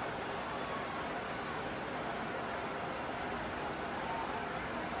ago.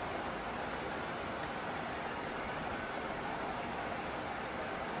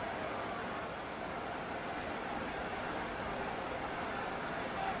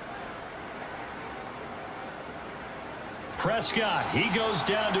 Prescott, he goes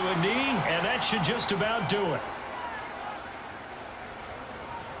down to a knee, and that should just about do it.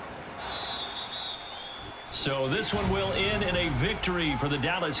 So this one will end in a victory for the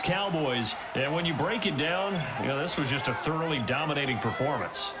Dallas Cowboys. And when you break it down, this was just a thoroughly dominating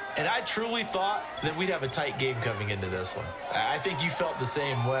performance. And I truly thought that we'd have a tight game coming into this one. I think you felt the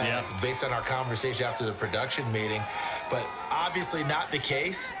same way based on our conversation after the production meeting. But obviously not the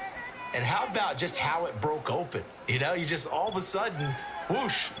case. And how about just how it broke open? You just all of a sudden,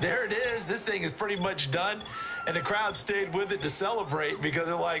 whoosh, there it is. This thing is pretty much done. And the crowd stayed with it to celebrate because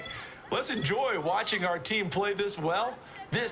they're like, let's enjoy watching our team play this well. This